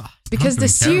 I'm sorry. Because the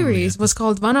series was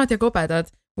called Vanat ja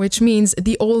Kobedad, which means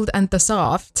the old and the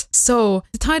soft. So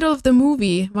the title of the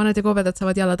movie, Vanat ja Kobedad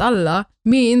saavad jalad alla,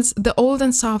 means the old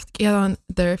and soft get on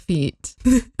their feet.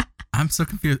 I'm so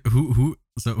confused.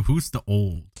 Who's the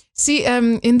old? See,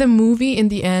 in the movie, in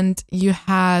the end, you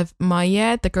have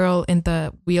Maya, the girl in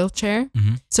the wheelchair.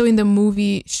 So in the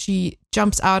movie, she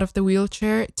jumps out of the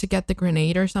wheelchair to get the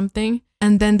grenade or something.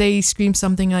 And then they scream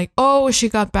something like, oh, she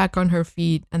got back on her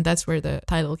feet. And that's where the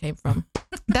title came from.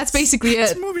 That's basically it.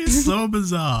 This movie is so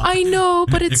bizarre. I know,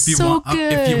 but it's so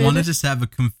good. If you want to just have a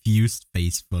confused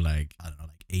face for like, I don't know,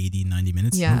 like 80, 90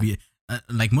 minutes, movie,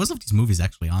 like most of these movies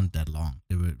actually aren't that long.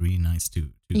 They were really nice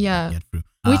to get through.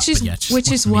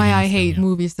 Which is why I hate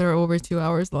movies that are over 2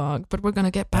 hours long. But we're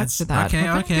gonna get back to that.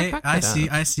 Okay.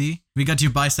 I see. We got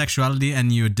your bisexuality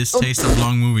and your distaste of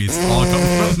long movies all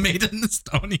come from Made in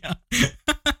Estonia.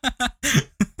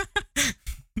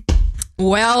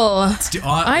 Well,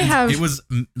 it was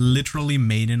literally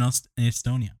made in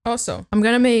Estonia. Also, I'm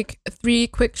gonna make 3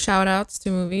 quick shout outs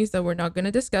to movies that we're not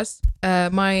gonna discuss.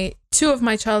 My 2 of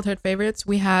my childhood favorites,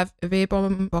 we have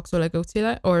Veebomb Boxole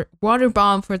Goatsile or Water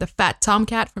Bomb for the Fat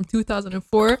Tomcat from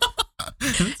 2004.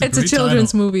 It's a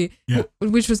children's movie,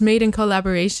 which was made in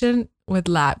collaboration with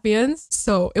Latvians.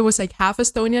 So it was like half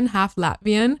Estonian, half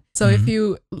Latvian. So if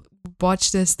you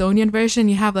watch the Estonian version,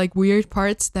 you have like weird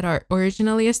parts that are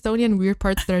originally Estonian, weird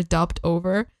parts that are dubbed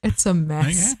over. It's a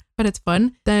mess. Okay. But it's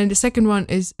fun. Then the second one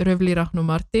is Rövli Rahnu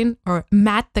Martin, or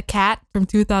Matt the Cat from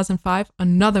 2005.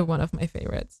 Another one of my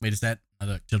favorites. Wait, is that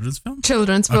another children's film?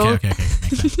 Children's film. Okay.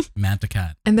 Makes sense. Matt the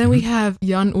Cat. And then we have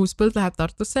Jan Uuspõld läheb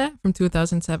Tartusse from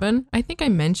 2007. I think I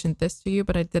mentioned this to you,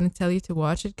 but I didn't tell you to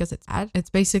watch it because it's bad.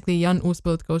 It's basically Jan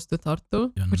Uuspõld goes to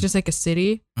Tartu, which is like a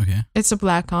city. Okay. It's a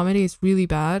black comedy. It's really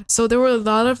bad. So there were a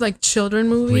lot of like children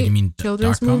movies. Wait, you mean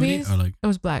children's dark movies? Comedy or like? It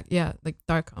was black. Yeah, like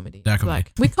dark comedy. Dark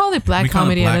black. comedy. We call it black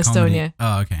comedy in Estonia.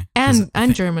 Oh, okay.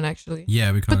 And German actually.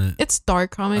 Yeah, we call it. It's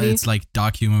dark comedy. It's like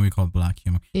dark humor. We call it black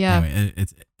humor. Yeah. Anyway,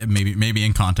 it's maybe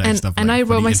in context of. And like, I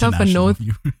wrote myself a note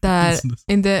that listeners.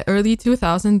 in the early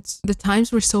 2000s, the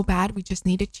times were so bad, we just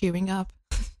needed cheering up.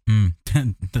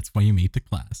 That's why you made the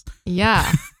class. Yeah,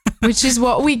 which is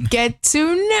what we get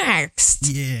to next.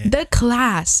 Yeah. The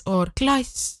Class or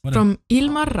Klass from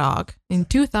Ilmar Raag in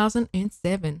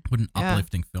 2007. What an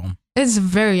uplifting film. It's a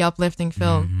very uplifting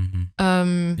film.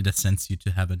 It sends you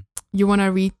to heaven. You want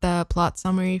to read the plot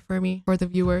summary for me, for the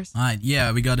viewers?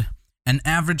 Yeah, we got an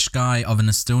average guy of an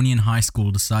Estonian high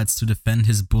school decides to defend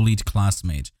his bullied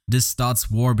classmate. This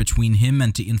starts war between him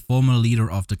and the informal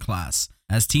leader of the class.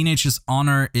 As teenagers,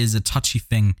 honor is a touchy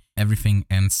thing. Everything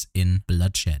ends in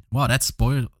bloodshed. Wow, that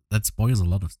spoils a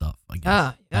lot of stuff, I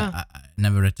guess. Yeah. I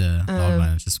never read the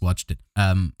logline, I just watched it.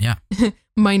 Yeah.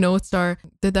 My notes are,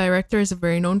 the director is a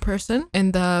very known person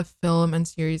in the film and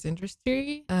series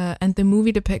industry, and the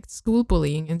movie depicts school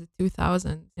bullying in the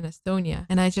 2000s in Estonia.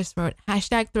 And I just wrote,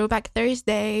 #Throwback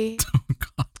Thursday. Oh,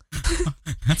 God.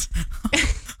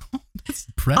 That's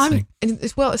depressing.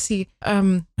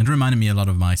 It reminded me a lot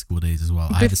of my school days as well.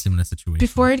 I had a similar situation.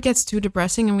 Before it gets too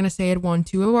depressing, I'm going to say it won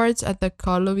 2 awards at the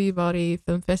Karlovy Vary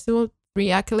Film Festival, 3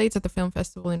 accolades at the film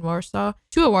festival in Warsaw,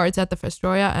 2 awards at the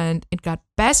Festroia, and it got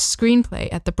best screenplay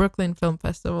at the Brooklyn Film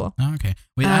Festival. Oh, okay.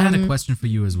 Wait, I had a question for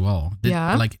you as well. Did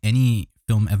like any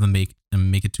film ever make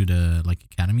it to the like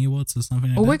Academy Awards or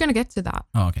something like that? We're going to get to that.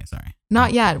 Oh, okay, sorry.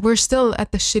 Not yet. We're still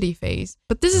at the shitty phase.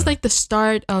 But this is like the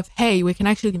start of, hey, we can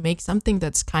actually make something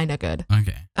that's kind of good.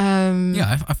 Okay.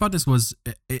 Yeah, I thought this was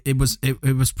it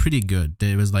was pretty good.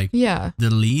 There was like the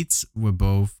leads were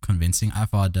both convincing. I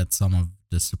thought that some of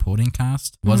the supporting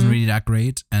cast wasn't really that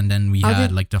great, and then we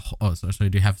had like the so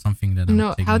do you have something that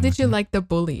how did you like the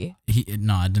bully?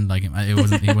 No, I didn't like him.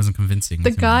 He wasn't convincing.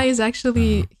 The guy is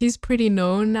actually he's pretty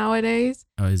known nowadays.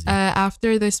 Oh, is he?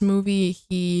 After this movie,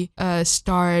 he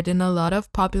starred in a lot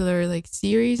of popular like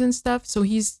series and stuff. So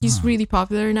he's really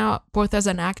popular now, both as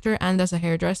an actor and as a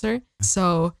hairdresser.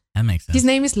 So that makes sense. His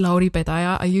name is Lauri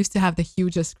Pedaja. I used to have the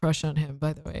hugest crush on him,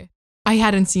 by the way. I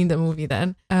hadn't seen the movie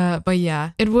then. But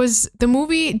yeah, it was the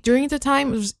movie during the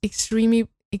time. It was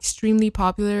extremely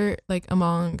popular like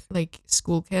among like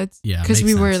school kids. Yeah, because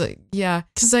we were like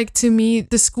because like to me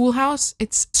the schoolhouse,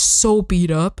 it's so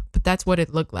beat up, but that's what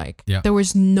it looked like. Yeah, there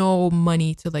was no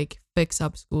money to like fix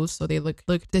up schools, so they look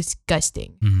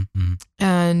disgusting.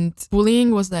 And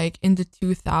bullying was like in the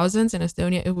 2000s in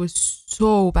Estonia, it was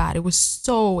so bad. It was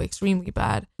so extremely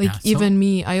bad. Like even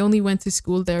me, I only went to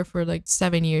school there for like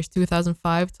 7 years,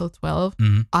 2005 till 12.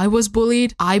 I was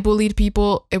bullied. I bullied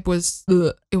people. It was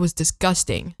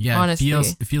disgusting. Yeah, honestly.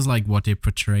 It feels like what they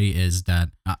portray is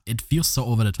that it feels so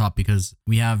over the top because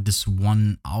we have this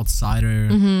one outsider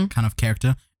kind of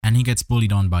character, and he gets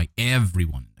bullied on by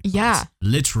everyone in the class.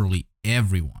 Literally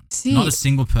everyone. Not a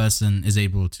single person is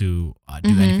able to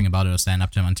do anything about it or stand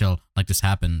up to him until like this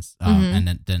happens,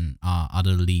 and then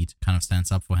other lead kind of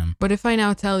stands up for him. But if I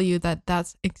now tell you that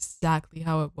that's exactly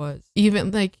how it was,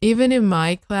 even in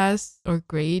my class or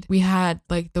grade, we had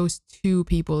like those 2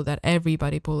 people that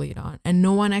everybody bullied on, and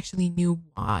no one actually knew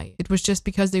why. It was just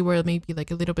because they were maybe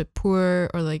like a little bit poor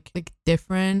or like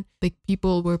different. Like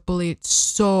people were bullied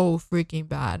so freaking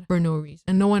bad for no reason,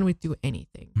 and no one would do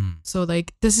anything. So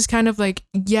like this is kind of like,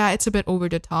 it's a bit over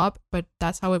the top, but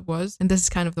that's how it was, and this is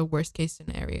kind of the worst case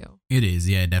scenario. It is,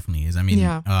 it definitely is. I mean,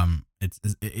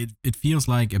 it feels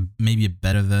like maybe a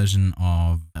better version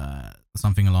of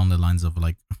something along the lines of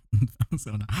like,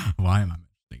 why am I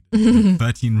mentioning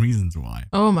 13 Reasons Why?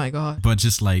 Oh my god! But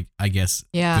just like, I guess,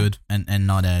 good and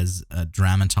not as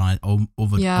dramatized,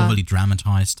 overly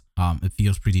dramatized. It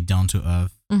feels pretty down to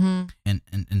earth.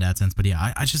 In that sense, but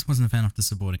I just wasn't a fan of the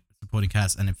supporting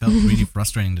cast, and it felt really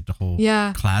frustrating that the whole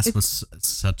class was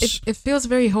such. It feels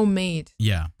very homemade.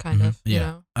 Yeah, kind of. You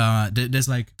know? There's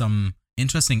like some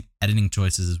interesting editing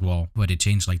choices as well, where they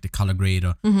change like the color grade,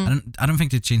 or I don't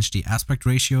think they changed the aspect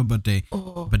ratio, but they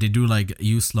do like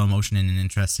use slow motion in an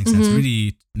interesting sense.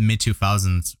 Really mid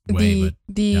 2000s way.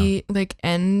 Like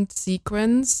end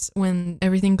sequence when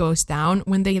everything goes down,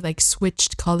 when they like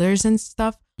switched colors and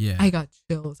stuff. Yeah, I got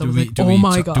chills. I was like, oh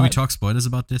my god. Do we talk spoilers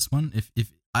about this one?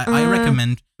 If I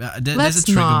recommend. There's a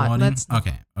trigger warning. Let's not.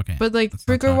 Okay. But like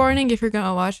trigger warning, if you're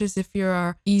gonna watch this, if you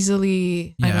are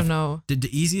easily, I don't know. The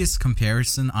easiest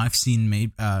comparison I've seen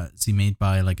made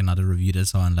by like another review that I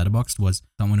saw on Letterboxd was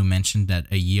someone who mentioned that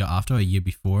a year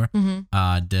before,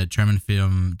 the German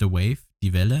film The Wave, Die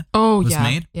Welle, was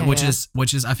made,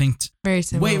 which is I think very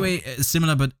similar. way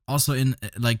similar, but also in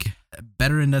like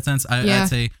better in that sense. I'd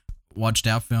say watch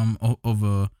that film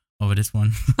over this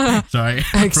one. Sorry,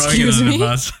 excuse me.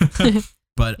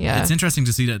 But it's interesting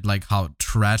to see that like how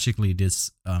tragically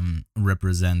this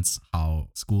represents how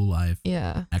school life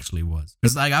actually was.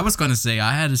 Because like I was gonna say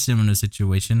I had a similar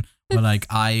situation where like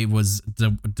I was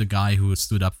the guy who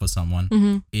stood up for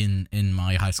someone in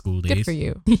my high school days. Good for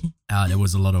you. There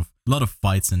was a lot of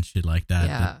fights and shit like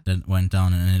that that went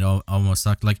down, and it almost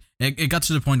sucked. Like it got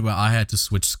to the point where I had to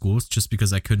switch schools just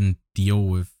because I couldn't deal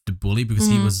with the bully, because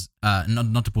he was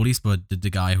not the bullies, but the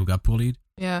guy who got bullied.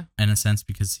 Yeah. In a sense,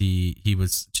 because he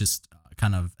was just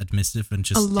kind of admissive and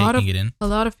just taking it in. A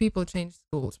lot of people change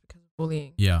schools because of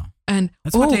bullying. Yeah. And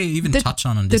that's what they even touch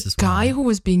on this as well. The guy who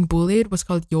was being bullied was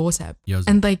called Josep.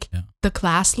 And like the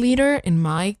class leader in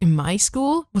my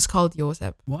school was called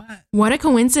Josep. What a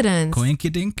coincidence.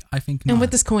 Coinkydink? I think not. And with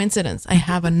this coincidence, I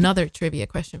have another trivia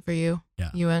question for you,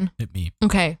 Ewan. Hit me.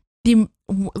 Okay.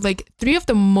 Like 3 of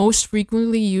the most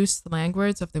frequently used slang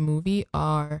words of the movie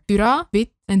are Tyra,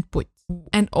 Vit, and Put.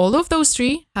 And all of those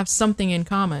 3 have something in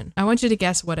common. I want you to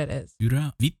guess what it is.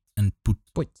 Tyra, Vit, and Put.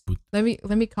 Let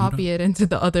me copy it into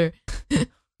the other.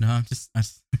 No, I'm just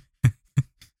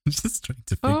trying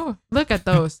to think. Oh, look at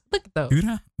those.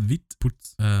 Tyra, Vit, Put.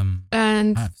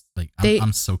 And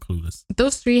I'm so clueless.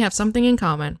 Those 3 have something in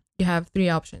common. You have 3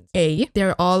 options. A,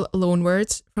 they're all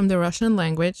loanwords from the Russian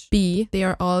language. B, they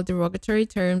are all derogatory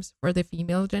terms for the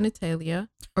female genitalia.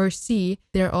 Or C,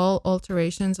 they're all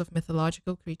alterations of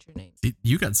mythological creature names.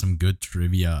 You got some good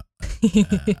trivia.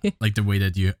 Like the way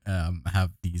that you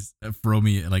have these throw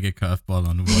me like a curveball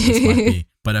on what this might be.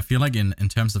 But I feel like in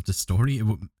terms of the story,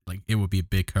 it would be a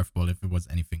big curveball if it was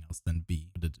anything else than B,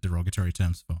 the derogatory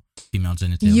terms for female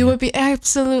genitalia. You would be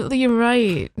absolutely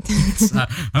right. I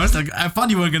was like, I thought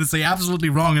you were gonna say absolutely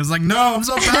wrong. It's like, no, I'm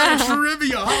so bad at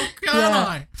trivia. How can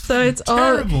I? So it's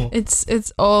terrible.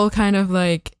 It's all kind of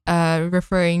like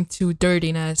referring to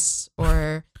dirtiness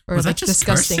or was like that just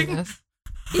disgustingness. Cursing?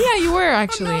 Yeah, you were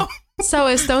actually. Oh, no. So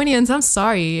Estonians, I'm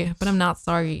sorry, but I'm not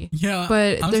sorry. Yeah,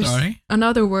 but I'm there's sorry.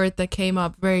 Another word that came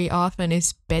up very often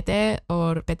is pede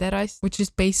or pederast, which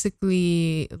is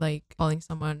basically like calling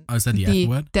someone. Oh, is that the F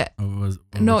word?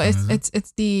 No,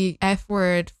 it's the F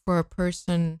word for a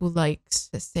person who likes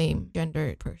the same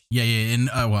gendered person. Yeah. And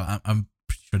I'm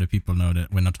pretty sure that people know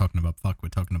that we're not talking about fuck. We're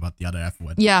talking about the other F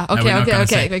word. Yeah.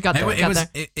 Okay. We got there.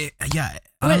 Yeah.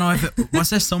 I don't know if it was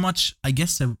there so much. I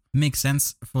guess it makes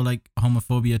sense for like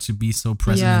homophobia to be so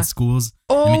present in schools.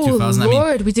 Oh, in the 2000s. Lord,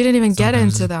 I mean, we didn't even get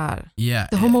into that. Yeah,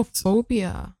 the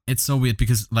homophobia. It's so weird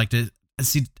because like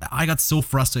I got so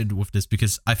frustrated with this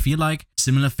because I feel like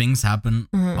similar things happen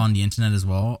on the internet as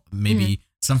well. Maybe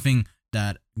something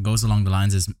that goes along the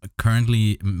lines is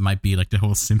currently might be like the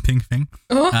whole simping thing.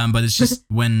 But it's just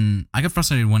when I get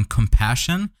frustrated when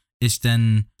compassion is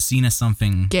then seen as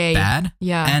something gay. Bad.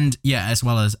 Yeah. And as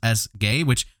well as gay,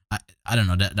 which I don't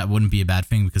know, that wouldn't be a bad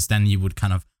thing because then you would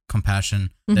kind of compassion,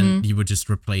 then you would just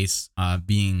replace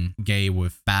being gay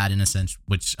with bad in a sense,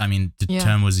 which I mean the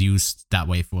term was used that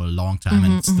way for a long time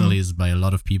and it still is by a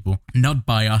lot of people, not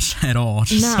by us at all.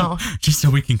 Just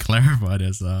so we can clarify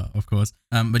this, of course.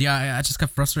 But yeah, I just got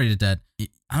frustrated that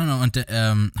I don't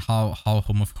know how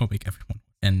homophobic everyone.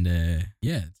 And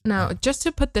now just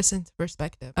to put this into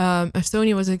perspective,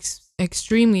 Estonia was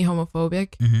extremely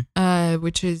homophobic,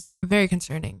 which is very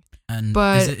concerning. And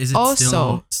but is it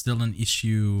also still an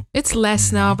issue? It's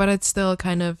less now, but it's still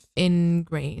kind of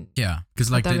ingrained. Yeah,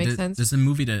 because like that makes sense. There's a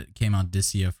movie that came out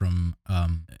this year from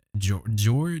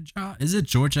Georgia. Is it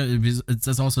Georgia?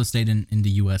 It's also a state in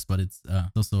the US, but it's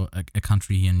also a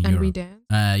country in Europe. And we danced.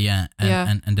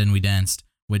 And then we danced,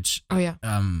 which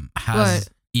has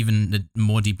even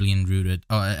more deeply enrooted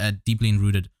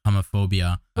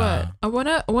homophobia. But I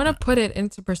wanna put it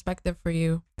into perspective for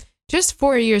you. just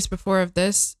 4 years before of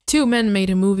this, two men made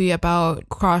a movie about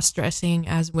cross-dressing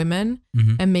as women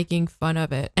and making fun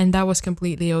of it. And that was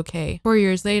completely okay. 4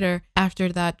 years later,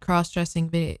 after that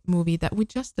cross-dressing movie that we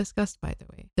just discussed, by the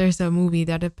way, there's a movie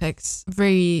that depicts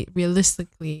very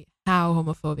realistically how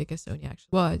homophobic Estonia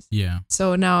actually was. Yeah.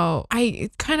 So now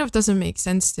it kind of doesn't make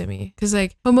sense to me because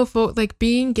like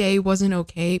being gay wasn't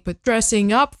okay, but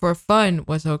dressing up for fun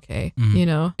was okay. You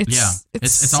know,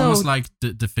 it's almost like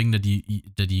the thing that you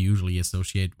usually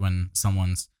associate when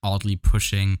someone's oddly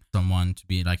pushing someone to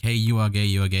be like, hey, you are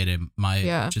gay. They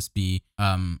might just be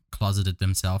closeted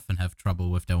themselves and have trouble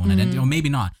with their own identity, or maybe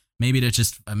not. Maybe they're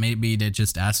just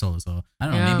assholes, or I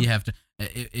don't know. Maybe you have to.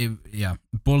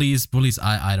 Bullies.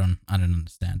 I don't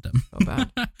understand them. So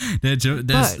bad.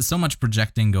 There's so much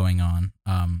projecting going on.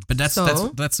 But that's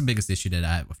the biggest issue that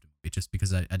I have with the movie, just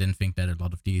because I didn't think that a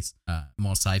lot of these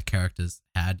more side characters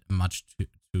had much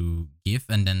to give,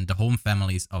 and then the home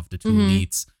families of the two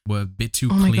leads were a bit too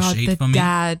cliched for me.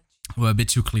 Dad. Were a bit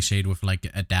too cliched with like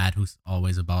a dad who's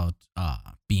always about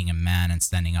being a man and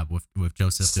standing up with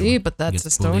Joseph. See, but that's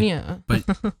Estonia. But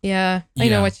I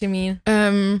know what you mean.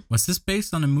 Was this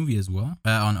based on a movie as well?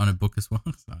 On a book as well?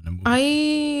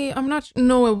 I'm not.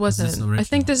 No, it wasn't. I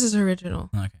think this is original.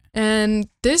 Okay. And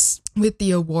this, with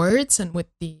the awards and with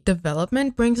the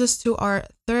development, brings us to our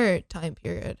third time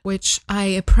period, which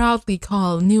I proudly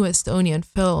call New Estonian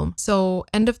Film. So,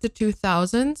 end of the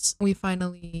 2000s, we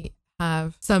finally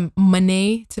have some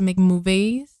money to make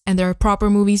movies, and there are proper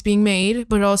movies being made,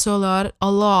 but also a lot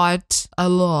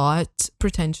of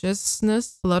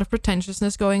pretentiousness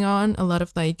going on, a lot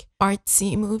of like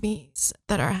artsy movies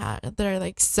that are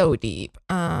like so deep,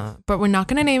 but we're not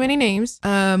gonna name any names.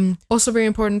 Also very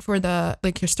important for the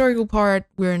like historical part,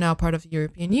 we're now part of the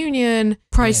European Union.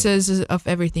 Prices of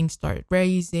everything started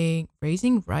rising.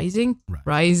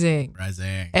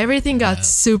 Everything got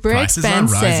super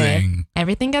expensive.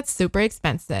 Everything got super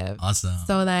expensive. Awesome.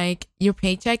 So like your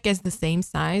paycheck is the same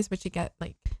size, but you get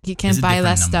like you can buy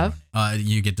less stuff.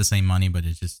 You get the same money, but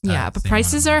it's just but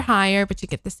prices are higher, but you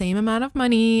get the same amount of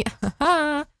money.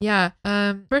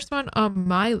 First one on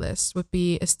my list would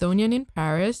be Estonian in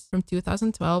Paris from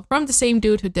 2012, from the same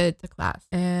dude who did The Class.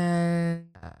 And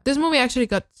this movie actually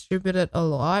got distributed a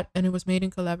lot, and it was made in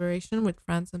collaboration with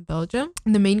France and Belgium.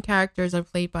 And the main characters are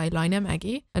played by Laine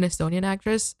Mägi, an Estonian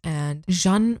actress, and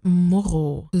Jeanne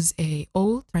Moreau, who's a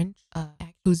old French actor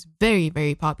who's very,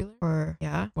 very popular.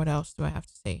 What else do I have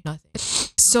to say? Nothing.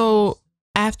 So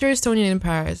after Estonian in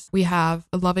Paris, we have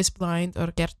Love is Blind or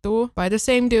Kertu by the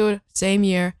same dude, same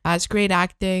year, has great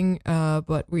acting,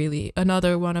 but really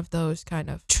another one of those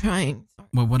kind of trying.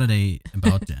 Well, what are they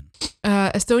about then?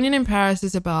 Estonian in Paris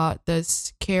is about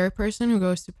this care person who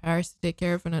goes to Paris to take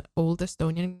care of an old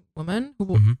Estonian woman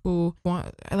who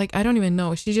I don't even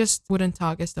know. She just wouldn't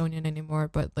talk Estonian anymore,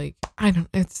 but like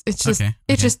it's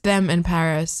just them in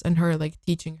Paris and her like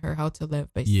teaching her how to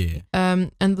live basically. Yeah.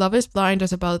 And Love is Blind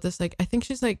is about this like I think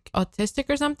she's like autistic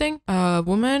or something. A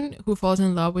woman who falls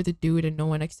in love with a dude and no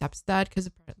one accepts that because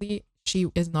apparently she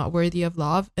is not worthy of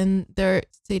love in their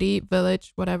city,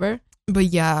 village, whatever. But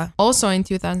yeah, also in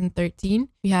 2013,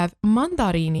 we have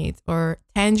Mandarinid or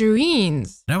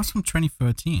Tangerines. That was from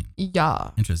 2013. Yeah.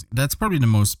 Interesting. That's probably the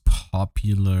most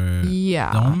popular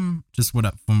film, just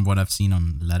from what I've seen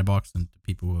on Letterboxd and the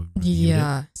people who have reviewed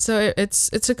it. So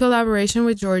it's a collaboration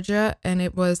with Georgia, and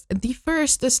it was the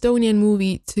first Estonian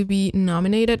movie to be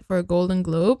nominated for a Golden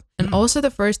Globe, and also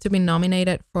the first to be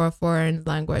nominated for a foreign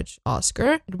language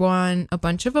Oscar. It won a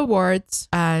bunch of awards,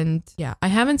 and I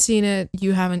haven't seen it.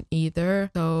 You haven't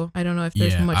either, so I don't know if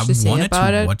there's much to say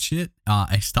about it. I wanted to watch it.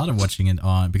 I started watching it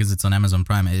because it's on Amazon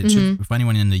Prime. It should, for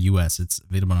anyone in the US, it's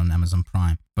available on Amazon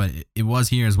Prime. But it was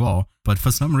here as well. But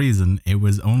for some reason, it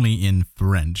was only in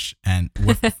French and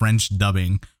with French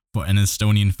dubbing for an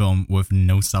Estonian film with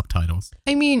no subtitles.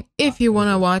 I mean, if you want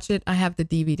to watch it, I have the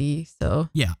DVD, so...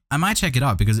 Yeah, I might check it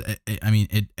out because,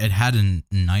 it had a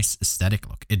nice aesthetic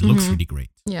look. It looks really great.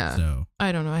 Yeah. So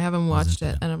I don't know. I haven't watched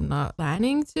it and I'm not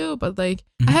planning to, but like,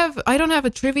 I don't have a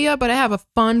trivia, but I have a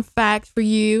fun fact for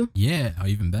you. Yeah,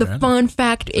 even better. The fun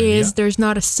fact is there's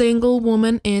not a single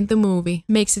woman in the movie.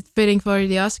 Makes it fitting for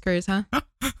the Oscars, huh?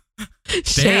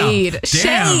 Shade.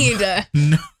 Shade.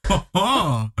 No.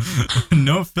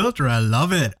 No filter. I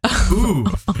love it. Ooh.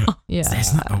 Yeah.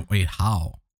 Wait,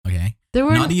 how? Okay. There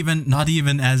were not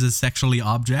even as a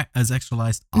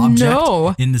sexualized object.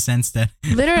 No. In the sense that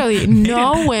literally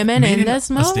no women in this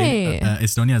movie.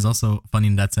 Estonia is also funny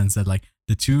in that sense that like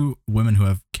the two women who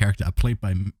have character are played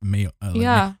by male.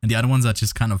 And the other ones are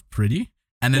just kind of pretty,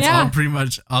 and it's all pretty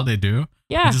much all they do.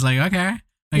 Yeah. It's just like okay.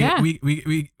 Okay, Yeah.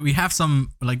 we have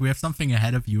some we have something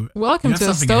ahead of you. Welcome You have to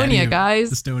something ahead of Estonia, you.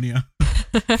 guys. Estonia.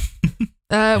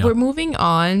 We're moving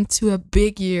on to a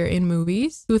big year in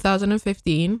movies,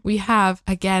 2015. We have,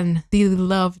 again,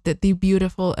 the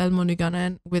beautiful Elmo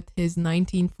Nyganen with his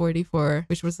 1944,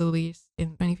 which was released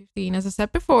in 2015. As I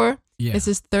said before, Yeah. it's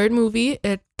his third movie.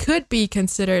 It could be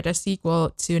considered a sequel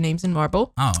to Names in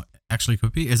Marble. Oh, actually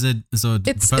could be. Is it? So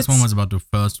the It's- first one was about the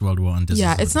First World War, and this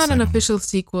Yeah, is it's the not an second one. official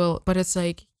sequel, but it's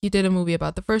like he did a movie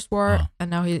about the first war, Oh. and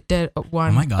now he did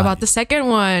one Oh my God. about the second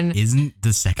one. Isn't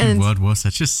the Second And- World War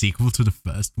such a sequel to the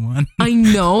first one? I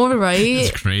know, right?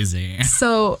 It's crazy.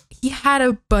 So he had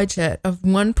a budget of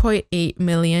 1.8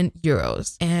 million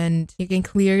euros, and you can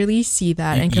clearly see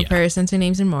that in Yeah. comparison to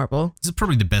Names in Marble. This is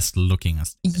probably the best looking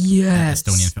Yes,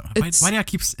 Estonian film. It's- Why do I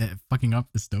keep fucking up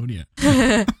Estonia?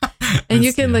 and you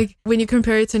It's- can yeah. when you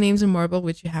compare it to Names in Marble,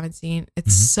 which you haven't seen,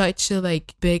 it's Mhm. such a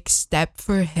big step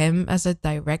for him as a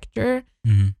director.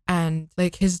 Mhm. And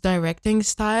his directing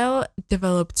style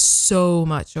developed so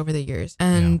much over the years.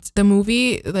 And the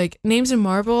movie, Names in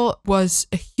Marble, was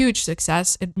a huge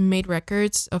success. It made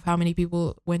records of how many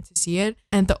people went to see it.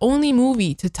 And the only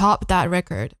movie to top that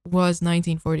record was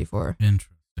 1944. Interesting.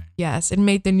 Yes, it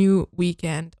made the new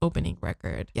weekend opening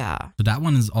record. Yeah. So that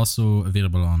one is also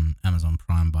available on Amazon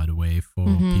Prime, by the way, for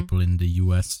Mhm. people in the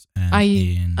US and I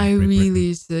in Great Britain.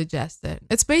 really suggest it.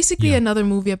 It's basically Yeah. another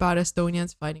movie about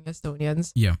Estonians fighting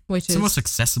Estonians, Yeah, which it's is the most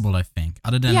accessible, I think.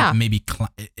 Other than Yeah. maybe,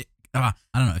 I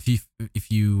don't know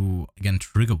if you again,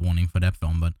 trigger warning for that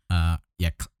film, but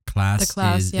Class, The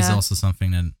Class, is yeah. also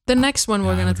something that. the next one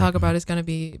we're I going to would talk about recommend. is going to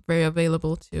be very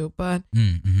available too. But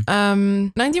Mm-hmm.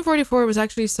 1944 was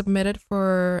actually submitted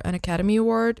for an Academy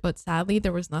Award, but sadly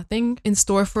there was nothing in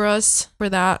store for us for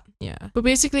that. Yeah. But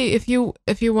basically, if you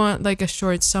want a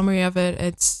short summary of it,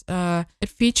 it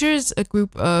features a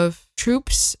group of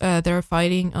troops that are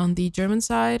fighting on the German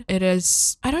side.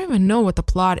 I don't even know what the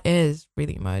plot is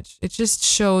really much. It just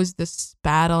shows this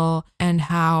battle and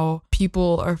how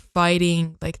people are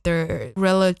fighting their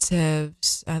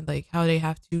relatives and how they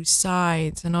have two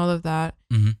sides and all of that.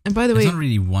 Mm-hmm. And by the It's way, not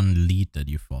really one lead that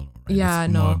you follow, right? Yeah,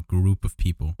 it's more no. a group of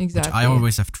people. Exactly. Which I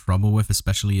always have trouble with,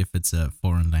 especially if it's a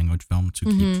foreign language film, to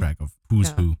Mhm. keep track of who's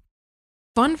Yeah. who.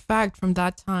 fun fact from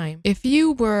that time, if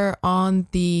you were in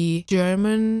the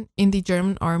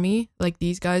German army, like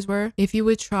these guys were, if you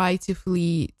would try to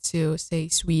flee to, say,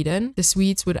 Sweden, the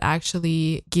Swedes would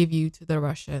actually give you to the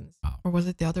Russians. Wow. Or was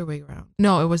it the other way around?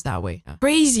 No, it was that way. Yeah.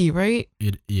 Crazy, right?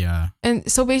 Yeah. And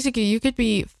so basically you could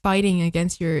be fighting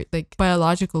against your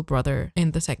biological brother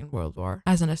in the Second World War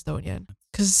as an Estonian.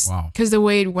 Wow. Because the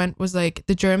way it went was the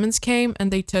Germans came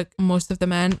and they took most of the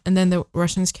men, and then the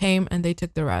Russians came and they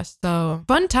took the rest. So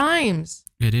fun times.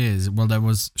 It is. Well, that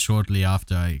was shortly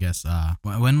after, I guess.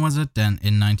 When was it then?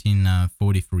 In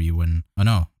 1943, when? Oh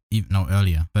no, no,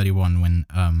 earlier, 31, when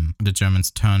the Germans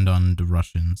turned on the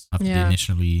Russians after they Yeah.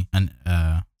 initially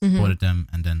supported them,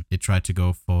 and then they tried to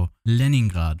go for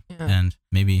Leningrad. Yeah. And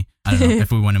maybe, I don't know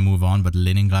if we want to move on, but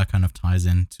Leningrad kind of ties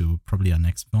into probably our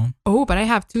next film. Oh, but I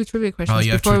have two trivia questions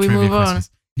you have before two we trivia move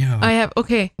questions. Yeah. on.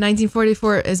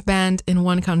 1944 is banned in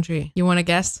one country. You want to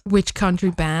guess which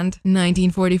country banned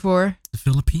 1944? The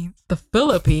Philippines? The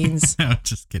Philippines. No,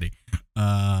 just kidding.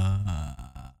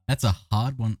 That's a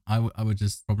hard one. I would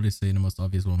just probably say the most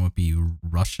obvious one would be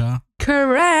Russia.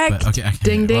 Correct. But okay.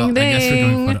 Ding, ding, I guess we're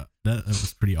going ding. for that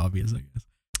was pretty obvious, I guess.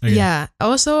 Okay. Yeah.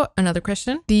 Also, another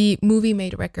question. The movie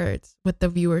made records with the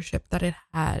viewership that it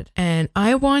had. And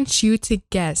I want you to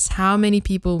guess how many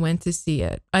people went to see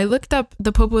it. I looked up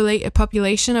the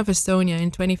population of Estonia in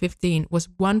 2015 was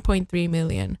 1.3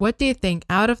 million. What do you think?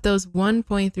 Out of those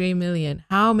 1.3 million,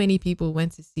 how many people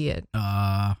went to see it?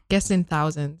 Guess in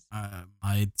thousands.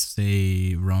 I'd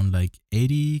say around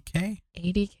 80K.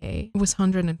 80K. It was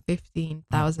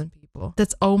 115,000 people.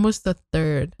 That's almost a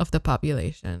third of the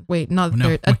population. Wait, not a No,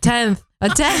 third. A wait. tenth. A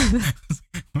tenth.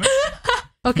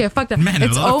 Okay, fuck that. Man,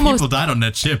 it's a lot almost of people died on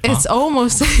that ship. It's huh?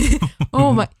 almost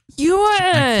oh my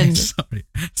Ewan!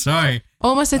 Sorry.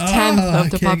 Almost a tenth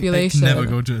of the population. I can never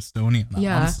go to Estonia. No,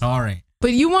 Yeah. I'm sorry.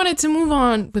 But you wanted to move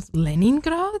on with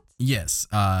Leningrad? Yes,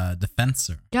 the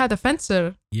fencer. Yeah, the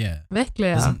fencer. Yeah.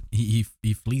 Verkligen. Doesn't he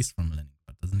flees from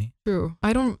Leningrad, doesn't he? True.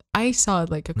 I saw it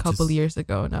a Which couple is- years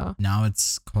ago now. Now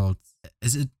it's called.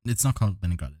 It's not called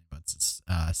Leningrad anymore. It's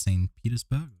St.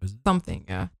 Petersburg. Is it? Something,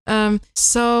 yeah.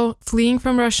 So fleeing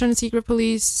from Russian secret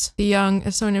police, the young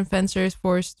Estonian fencer is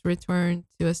forced to return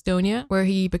to Estonia, where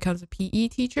he becomes a PE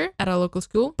teacher at a local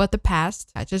school. But the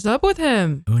past catches up with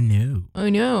him. Oh no. Oh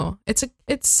no! It's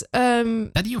Is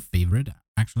that your favorite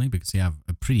actually, because you have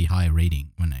a pretty high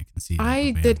rating when I can see that.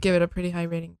 I did give it a pretty high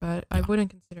rating, but I wouldn't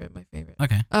consider it my favorite.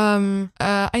 Okay.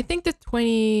 I think the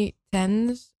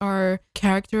 2010s are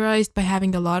characterized by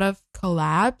having a lot of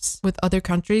collabs with other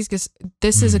countries, because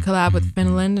this is a collab with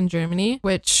Finland and Germany,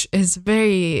 which is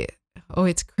very... Oh,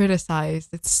 it's criticized.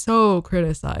 It's so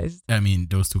criticized. I mean,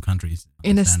 those two countries.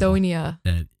 In Estonia.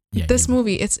 This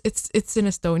movie, it's in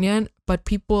Estonian, but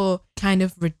people kind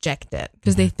of reject it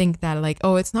because they think that like,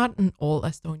 oh, it's not an all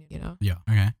Estonian, you know? Yeah.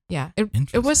 Okay. Yeah.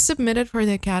 It was submitted for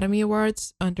the Academy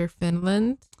Awards under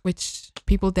Finland, which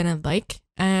people didn't like.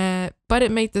 But it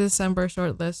made the December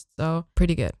shortlist, so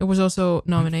pretty good. It was also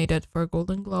nominated for a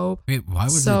Golden Globe. Wait, why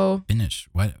was it Finnish?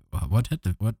 What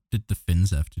did the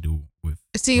Finns have to do with?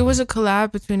 See, it was a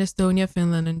collab between Estonia,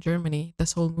 Finland, and Germany.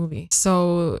 This whole movie.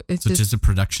 So it's just a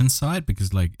production side,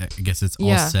 because like I guess it's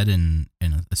all set in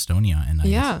Estonia and I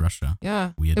guess Russia.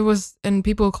 Yeah, weird. It was, and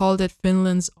people called it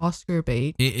Finland's Oscar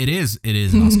bait. It is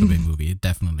an Oscar bait movie,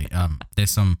 definitely.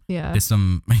 There's some there's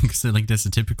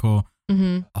a typical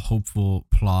hopeful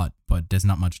plot, but there's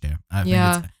not much there. I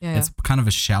think it's kind of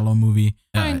a shallow movie.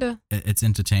 Kinda. It's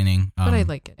entertaining. But I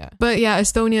like it. Yeah. But yeah,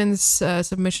 Estonian's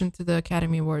submission to the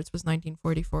Academy Awards was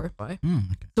 1944.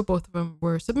 So both of them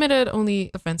were submitted.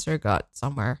 Only The Fencer got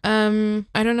somewhere. I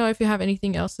don't know if you have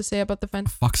anything else to say about The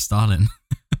Fencer. Fuck Stalin.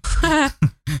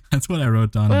 That's what I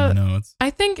wrote down in my notes.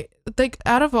 I think like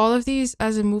out of all of these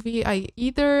as a movie, I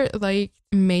either like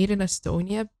Made in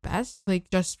Estonia best, like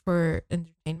just for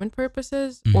entertainment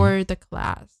purposes, or The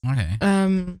Class. Okay.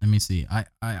 Let me see. I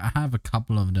have a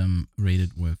couple of them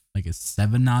rated with like a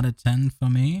 7 out of 10 for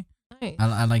me. Nice.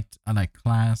 I like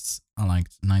Class. I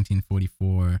liked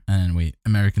 1944, and wait,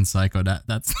 American Psycho. That's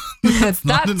that's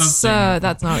not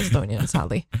Estonian,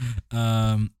 sadly.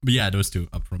 But yeah, those two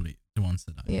are probably the ones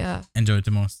that I enjoyed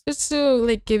the most. Just to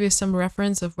like give you some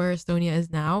reference of where Estonia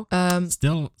is now.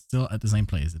 Still at the same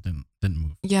place. It didn't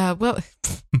move. Yeah, well,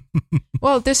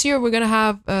 this year we're gonna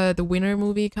have the Winner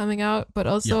movie coming out, but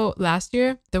also last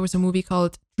year there was a movie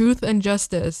called Truth and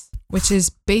Justice, which is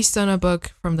based on a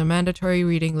book from the mandatory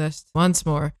reading list. Once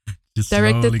more.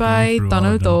 Directed by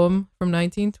Donald Dome from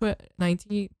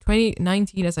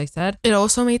 2019, as I said. It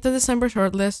also made the December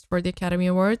shortlist for the Academy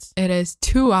Awards. It is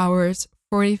 2 hours,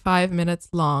 45 minutes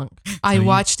long. I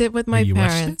watched it with my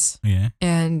parents.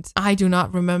 And I do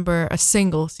not remember a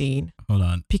single scene. Hold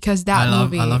on. Because that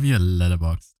movie... I love your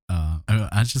letterbox.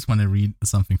 I just want to read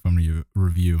something from your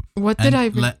review. What did I...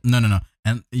 No.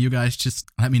 And you guys just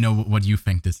let me know what you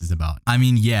think this is about. I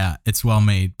mean, yeah, it's well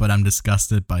made, but I'm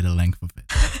disgusted by the length of it.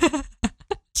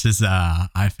 Just,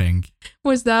 I think.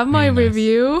 Was that my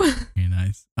review? Very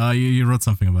nice. You wrote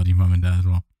something about your mom and dad as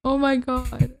well. Oh my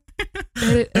god.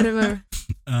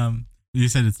 You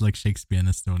said it's like Shakespeare and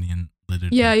Estonian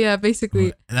literature. Yeah,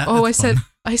 basically. I said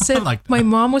like my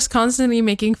mom was constantly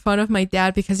making fun of my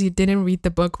dad because he didn't read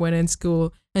the book when in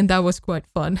school, and that was quite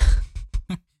fun.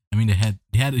 I mean, they had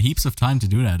heaps of time to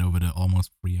do that over the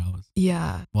almost 3 hours.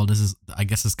 Yeah. Well, I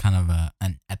guess it's kind of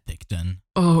an epic then.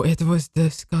 Oh, it was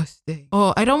disgusting.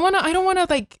 Oh, I don't wanna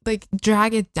like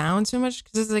drag it down too much,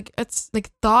 because it's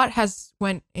like thought has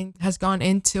gone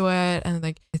into it, and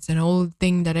like it's an old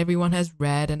thing that everyone has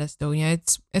read in Estonia.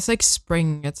 It's like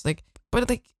spring. It's like, but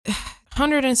like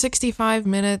 165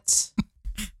 minutes.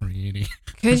 Really?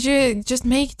 Could you just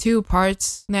make 2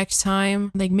 parts next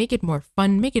time? Like, make it more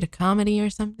fun. Make it a comedy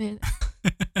or something.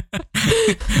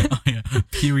 Oh yeah,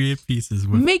 period pieces.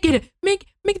 Make the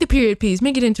period piece.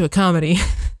 Make it into a comedy.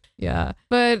 Yeah,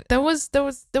 but that was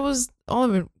all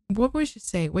of it. What would you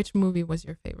say? Which movie was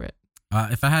your favorite?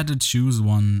 If I had to choose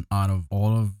one out of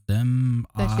all of them,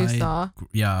 you saw,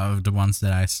 of the ones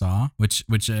that I saw, which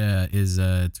is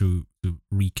to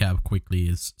recap quickly,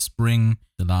 is Spring,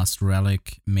 The Last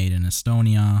Relic, Made in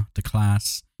Estonia, The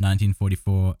Class,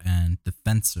 1944, and The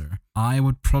Fencer. I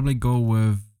would probably go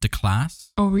with The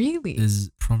Class. Oh, really?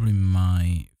 Is probably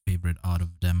my favorite out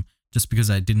of them, just because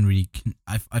I didn't really.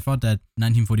 I thought that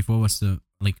 1944 was the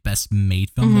like best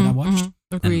made film that I watched.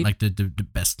 Agreed. And like the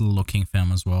best looking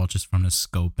film as well, just from the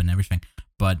scope and everything.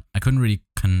 But I couldn't really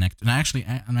connect. And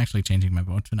I'm actually changing my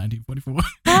vote to 1944.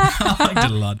 I liked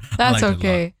it a lot. That's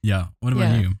okay. Yeah. What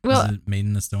about you? Well, is it Made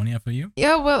in Estonia for you?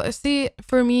 Yeah, well, see,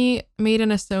 for me, Made in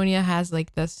Estonia has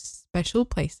like this special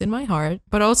place in my heart.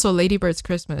 But also Lady Bird's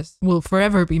Christmas will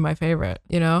forever be my favorite,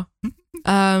 you know?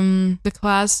 The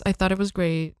Class, I thought it was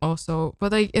great also.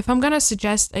 But like, if I'm gonna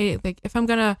if I'm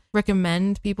gonna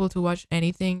recommend people to watch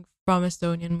anything from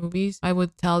Estonian movies, I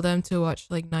would tell them to watch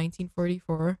like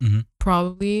 1944.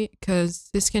 probably, because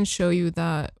this can show you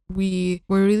that we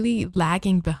were really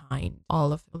lagging behind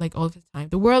all of the time.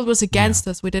 The world was against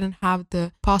us. We didn't have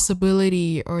the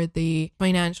possibility or the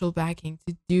financial backing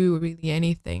to do really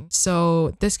anything.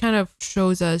 So this kind of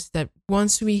shows us that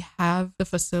once we have the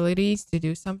facilities to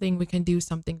do something, we can do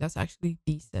something that's actually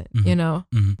decent, you know?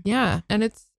 Yeah. And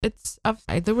it's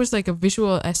there was like a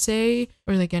visual essay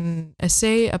or like an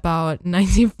essay about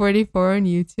 1944 on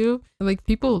YouTube. Like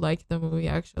people like the movie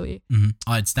actually.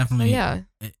 Oh, it's definitely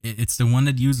it's the one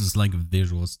that uses like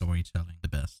visual storytelling the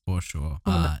best for sure.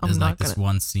 There's like this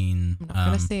one scene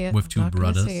with two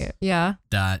brothers. Yeah,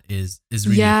 that is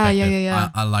really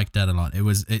effective. I like that a lot.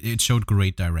 It showed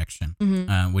great direction,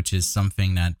 which is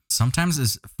something that sometimes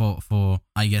is for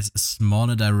I guess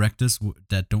smaller directors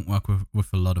that don't work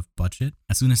with a lot of budget.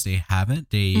 As soon as they have it,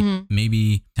 they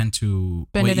maybe tend to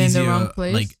bend it in the wrong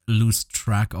place, like lose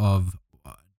track of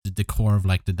the core of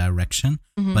like the direction.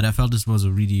 But I felt this was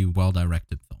a really well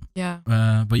directed film.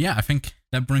 Yeah. But yeah, I think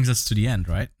that brings us to the end,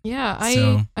 right? Yeah,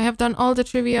 I have done all the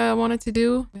trivia I wanted to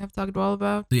do. We have talked all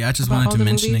about. So yeah, I just wanted to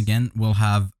mention again, we'll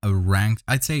have a ranked.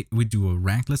 I'd say we do a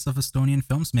ranked list of Estonian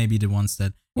films. Maybe the ones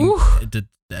that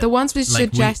the ones we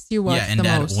suggest you watch the most.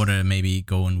 Yeah, in that order, maybe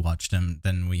go and watch them.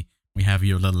 Then we have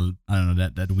your little, I don't know,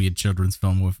 that weird children's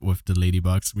film with the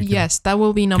ladybugs. Yes, that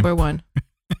will be number one.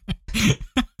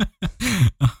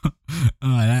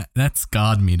 That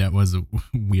scarred me. That was a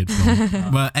weird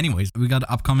film. But anyways, we got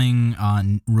upcoming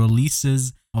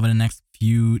releases over the next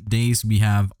few days. We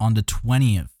have on the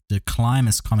 20th, The Climb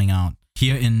is coming out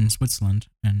here in Switzerland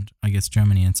and I guess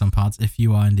Germany in some parts. If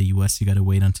you are in the US, you gotta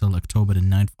wait until October, the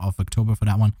 9th of October for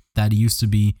that one. That used to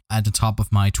be at the top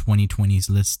of my 2020s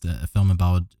list, a film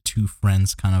about two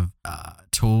friends kind of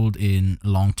told in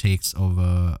long takes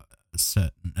over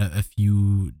a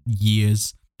few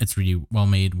years. It's really well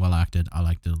made, well acted. I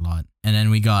liked it a lot. And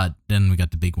then we got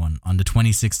the big one. On the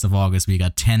 26th of August, we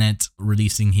got Tenet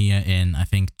releasing here in, I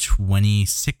think,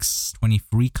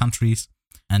 23 countries.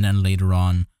 And then later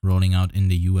on, rolling out in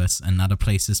the US and other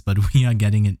places. But we are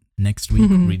getting it next week.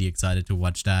 Really excited to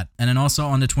watch that. And then also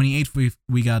on the 28th,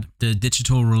 we got the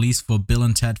digital release for Bill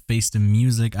and Ted Face the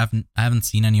Music. I haven't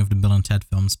seen any of the Bill and Ted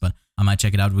films, but I might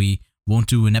check it out. We won't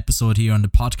do an episode here on the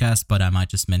podcast, but I might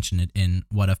just mention it in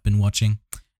what I've been watching.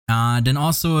 Then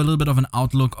also a little bit of an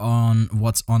outlook on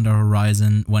what's on the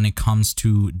horizon when it comes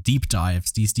to deep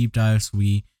dives. These deep dives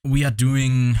we are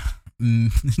doing,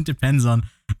 it depends on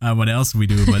what else we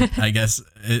do, but I guess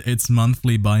it's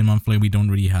monthly, bi-monthly. We don't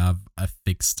really have a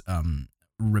fixed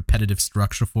repetitive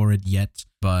structure for it yet,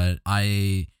 but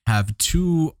I have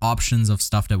two options of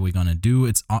stuff that we're gonna do.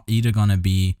 It's either gonna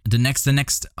be the next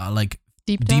like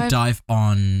deep dive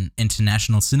on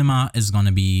international cinema is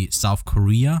gonna be South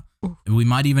Korea. Ooh. We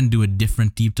might even do a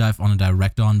different deep dive on a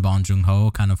director, on Bong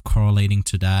Joon-ho, kind of correlating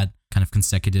to that, kind of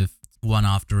consecutive one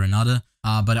after another.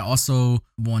 But I also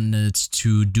wanted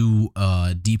to do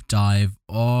a deep dive,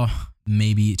 or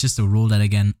maybe just to roll that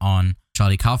again, on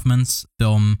Charlie Kaufman's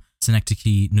film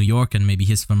Synecdoche, New York, and maybe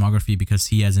his filmography, because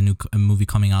he has a movie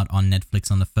coming out on Netflix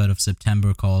on the 3rd of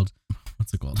September called,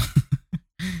 what's it called?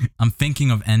 I'm Thinking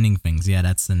of Ending Things. Yeah,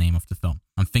 that's the name of the film.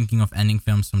 I'm Thinking of Ending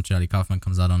Films from Charlie Kaufman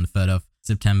comes out on the 3rd of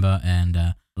September, and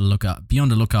be on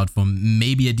the lookout for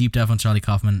maybe a deep dive on Charlie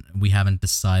Kaufman. We haven't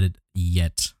decided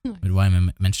yet. But why am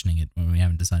I mentioning it when we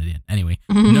haven't decided yet? Anyway,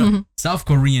 South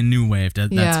Korean New Wave,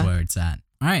 that's where it's at.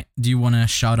 All right, do you want to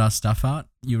shout our stuff out?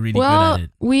 You're really good at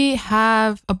it. We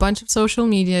have a bunch of social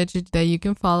media that you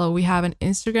can follow. We have an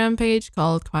Instagram page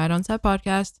called Quiet on Set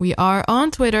Podcast. We are on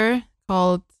Twitter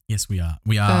called... Yes, we are.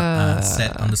 We are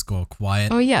set_quiet.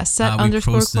 Oh, yeah,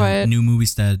 set_quiet. New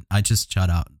movies that I just shout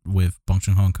out with Bong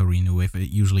Joon-ho and Korean New Wave.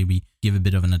 Usually we give a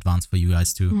bit of an advance for you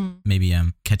guys to maybe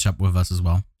catch up with us as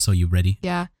well. So you ready?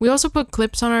 Yeah. We also put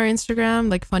clips on our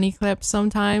Instagram, like funny clips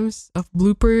sometimes of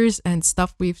bloopers and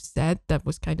stuff we've said that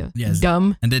was kind of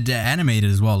dumb. And they're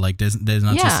animated as well. Like there's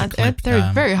not just a clip.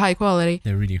 They're very high quality.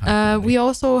 They're really high quality. We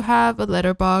also have a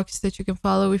letterbox that you can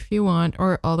follow if you want,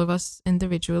 or all of us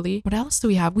individually. What else do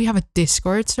we have? We have a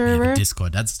Discord server. Yeah,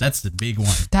 Discord. That's the big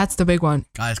one. That's the big one.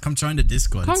 Guys, come join the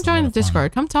Discord. Come join the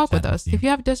Discord. Come talk with us. If you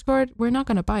have Discord, we're not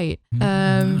gonna bite.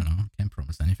 I don't know. Can't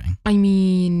promise anything. I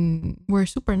mean, we're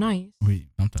super nice. We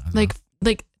don't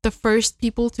like the first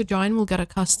people to join will get a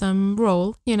custom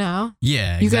role, you know?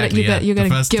 Yeah, exactly. You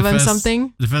gotta give them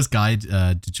something. The first guy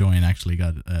to join actually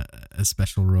got a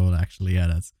special role. Actually, yeah,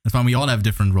 that's fine. We all have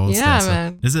different roles. Yeah, there,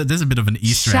 man. So there's a bit of an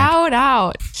Easter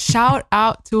egg. Shout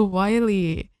out to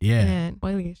Wiley. Yeah, man,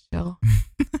 Wiley is chill.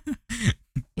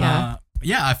 Yeah.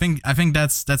 Yeah, I think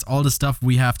that's all the stuff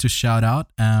we have to shout out.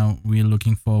 We're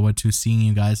looking forward to seeing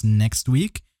you guys next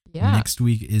week. Yeah. Next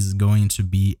week is going to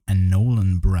be a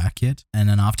Nolan bracket. And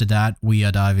then after that, we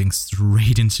are diving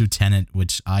straight into Tenet,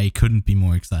 which I couldn't be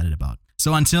more excited about.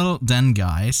 So until then,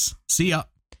 guys, see ya.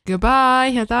 Goodbye.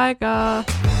 Head aega.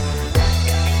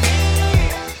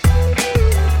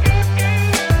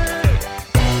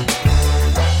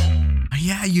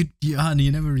 Yeah,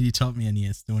 you never really taught me any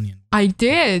Estonian. I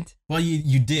did. Well,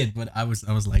 you did, but I was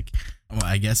like, well,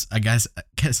 I guess I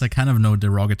kind of know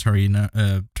derogatory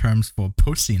terms for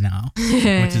pussy now,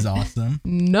 which is awesome.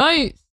 Nice.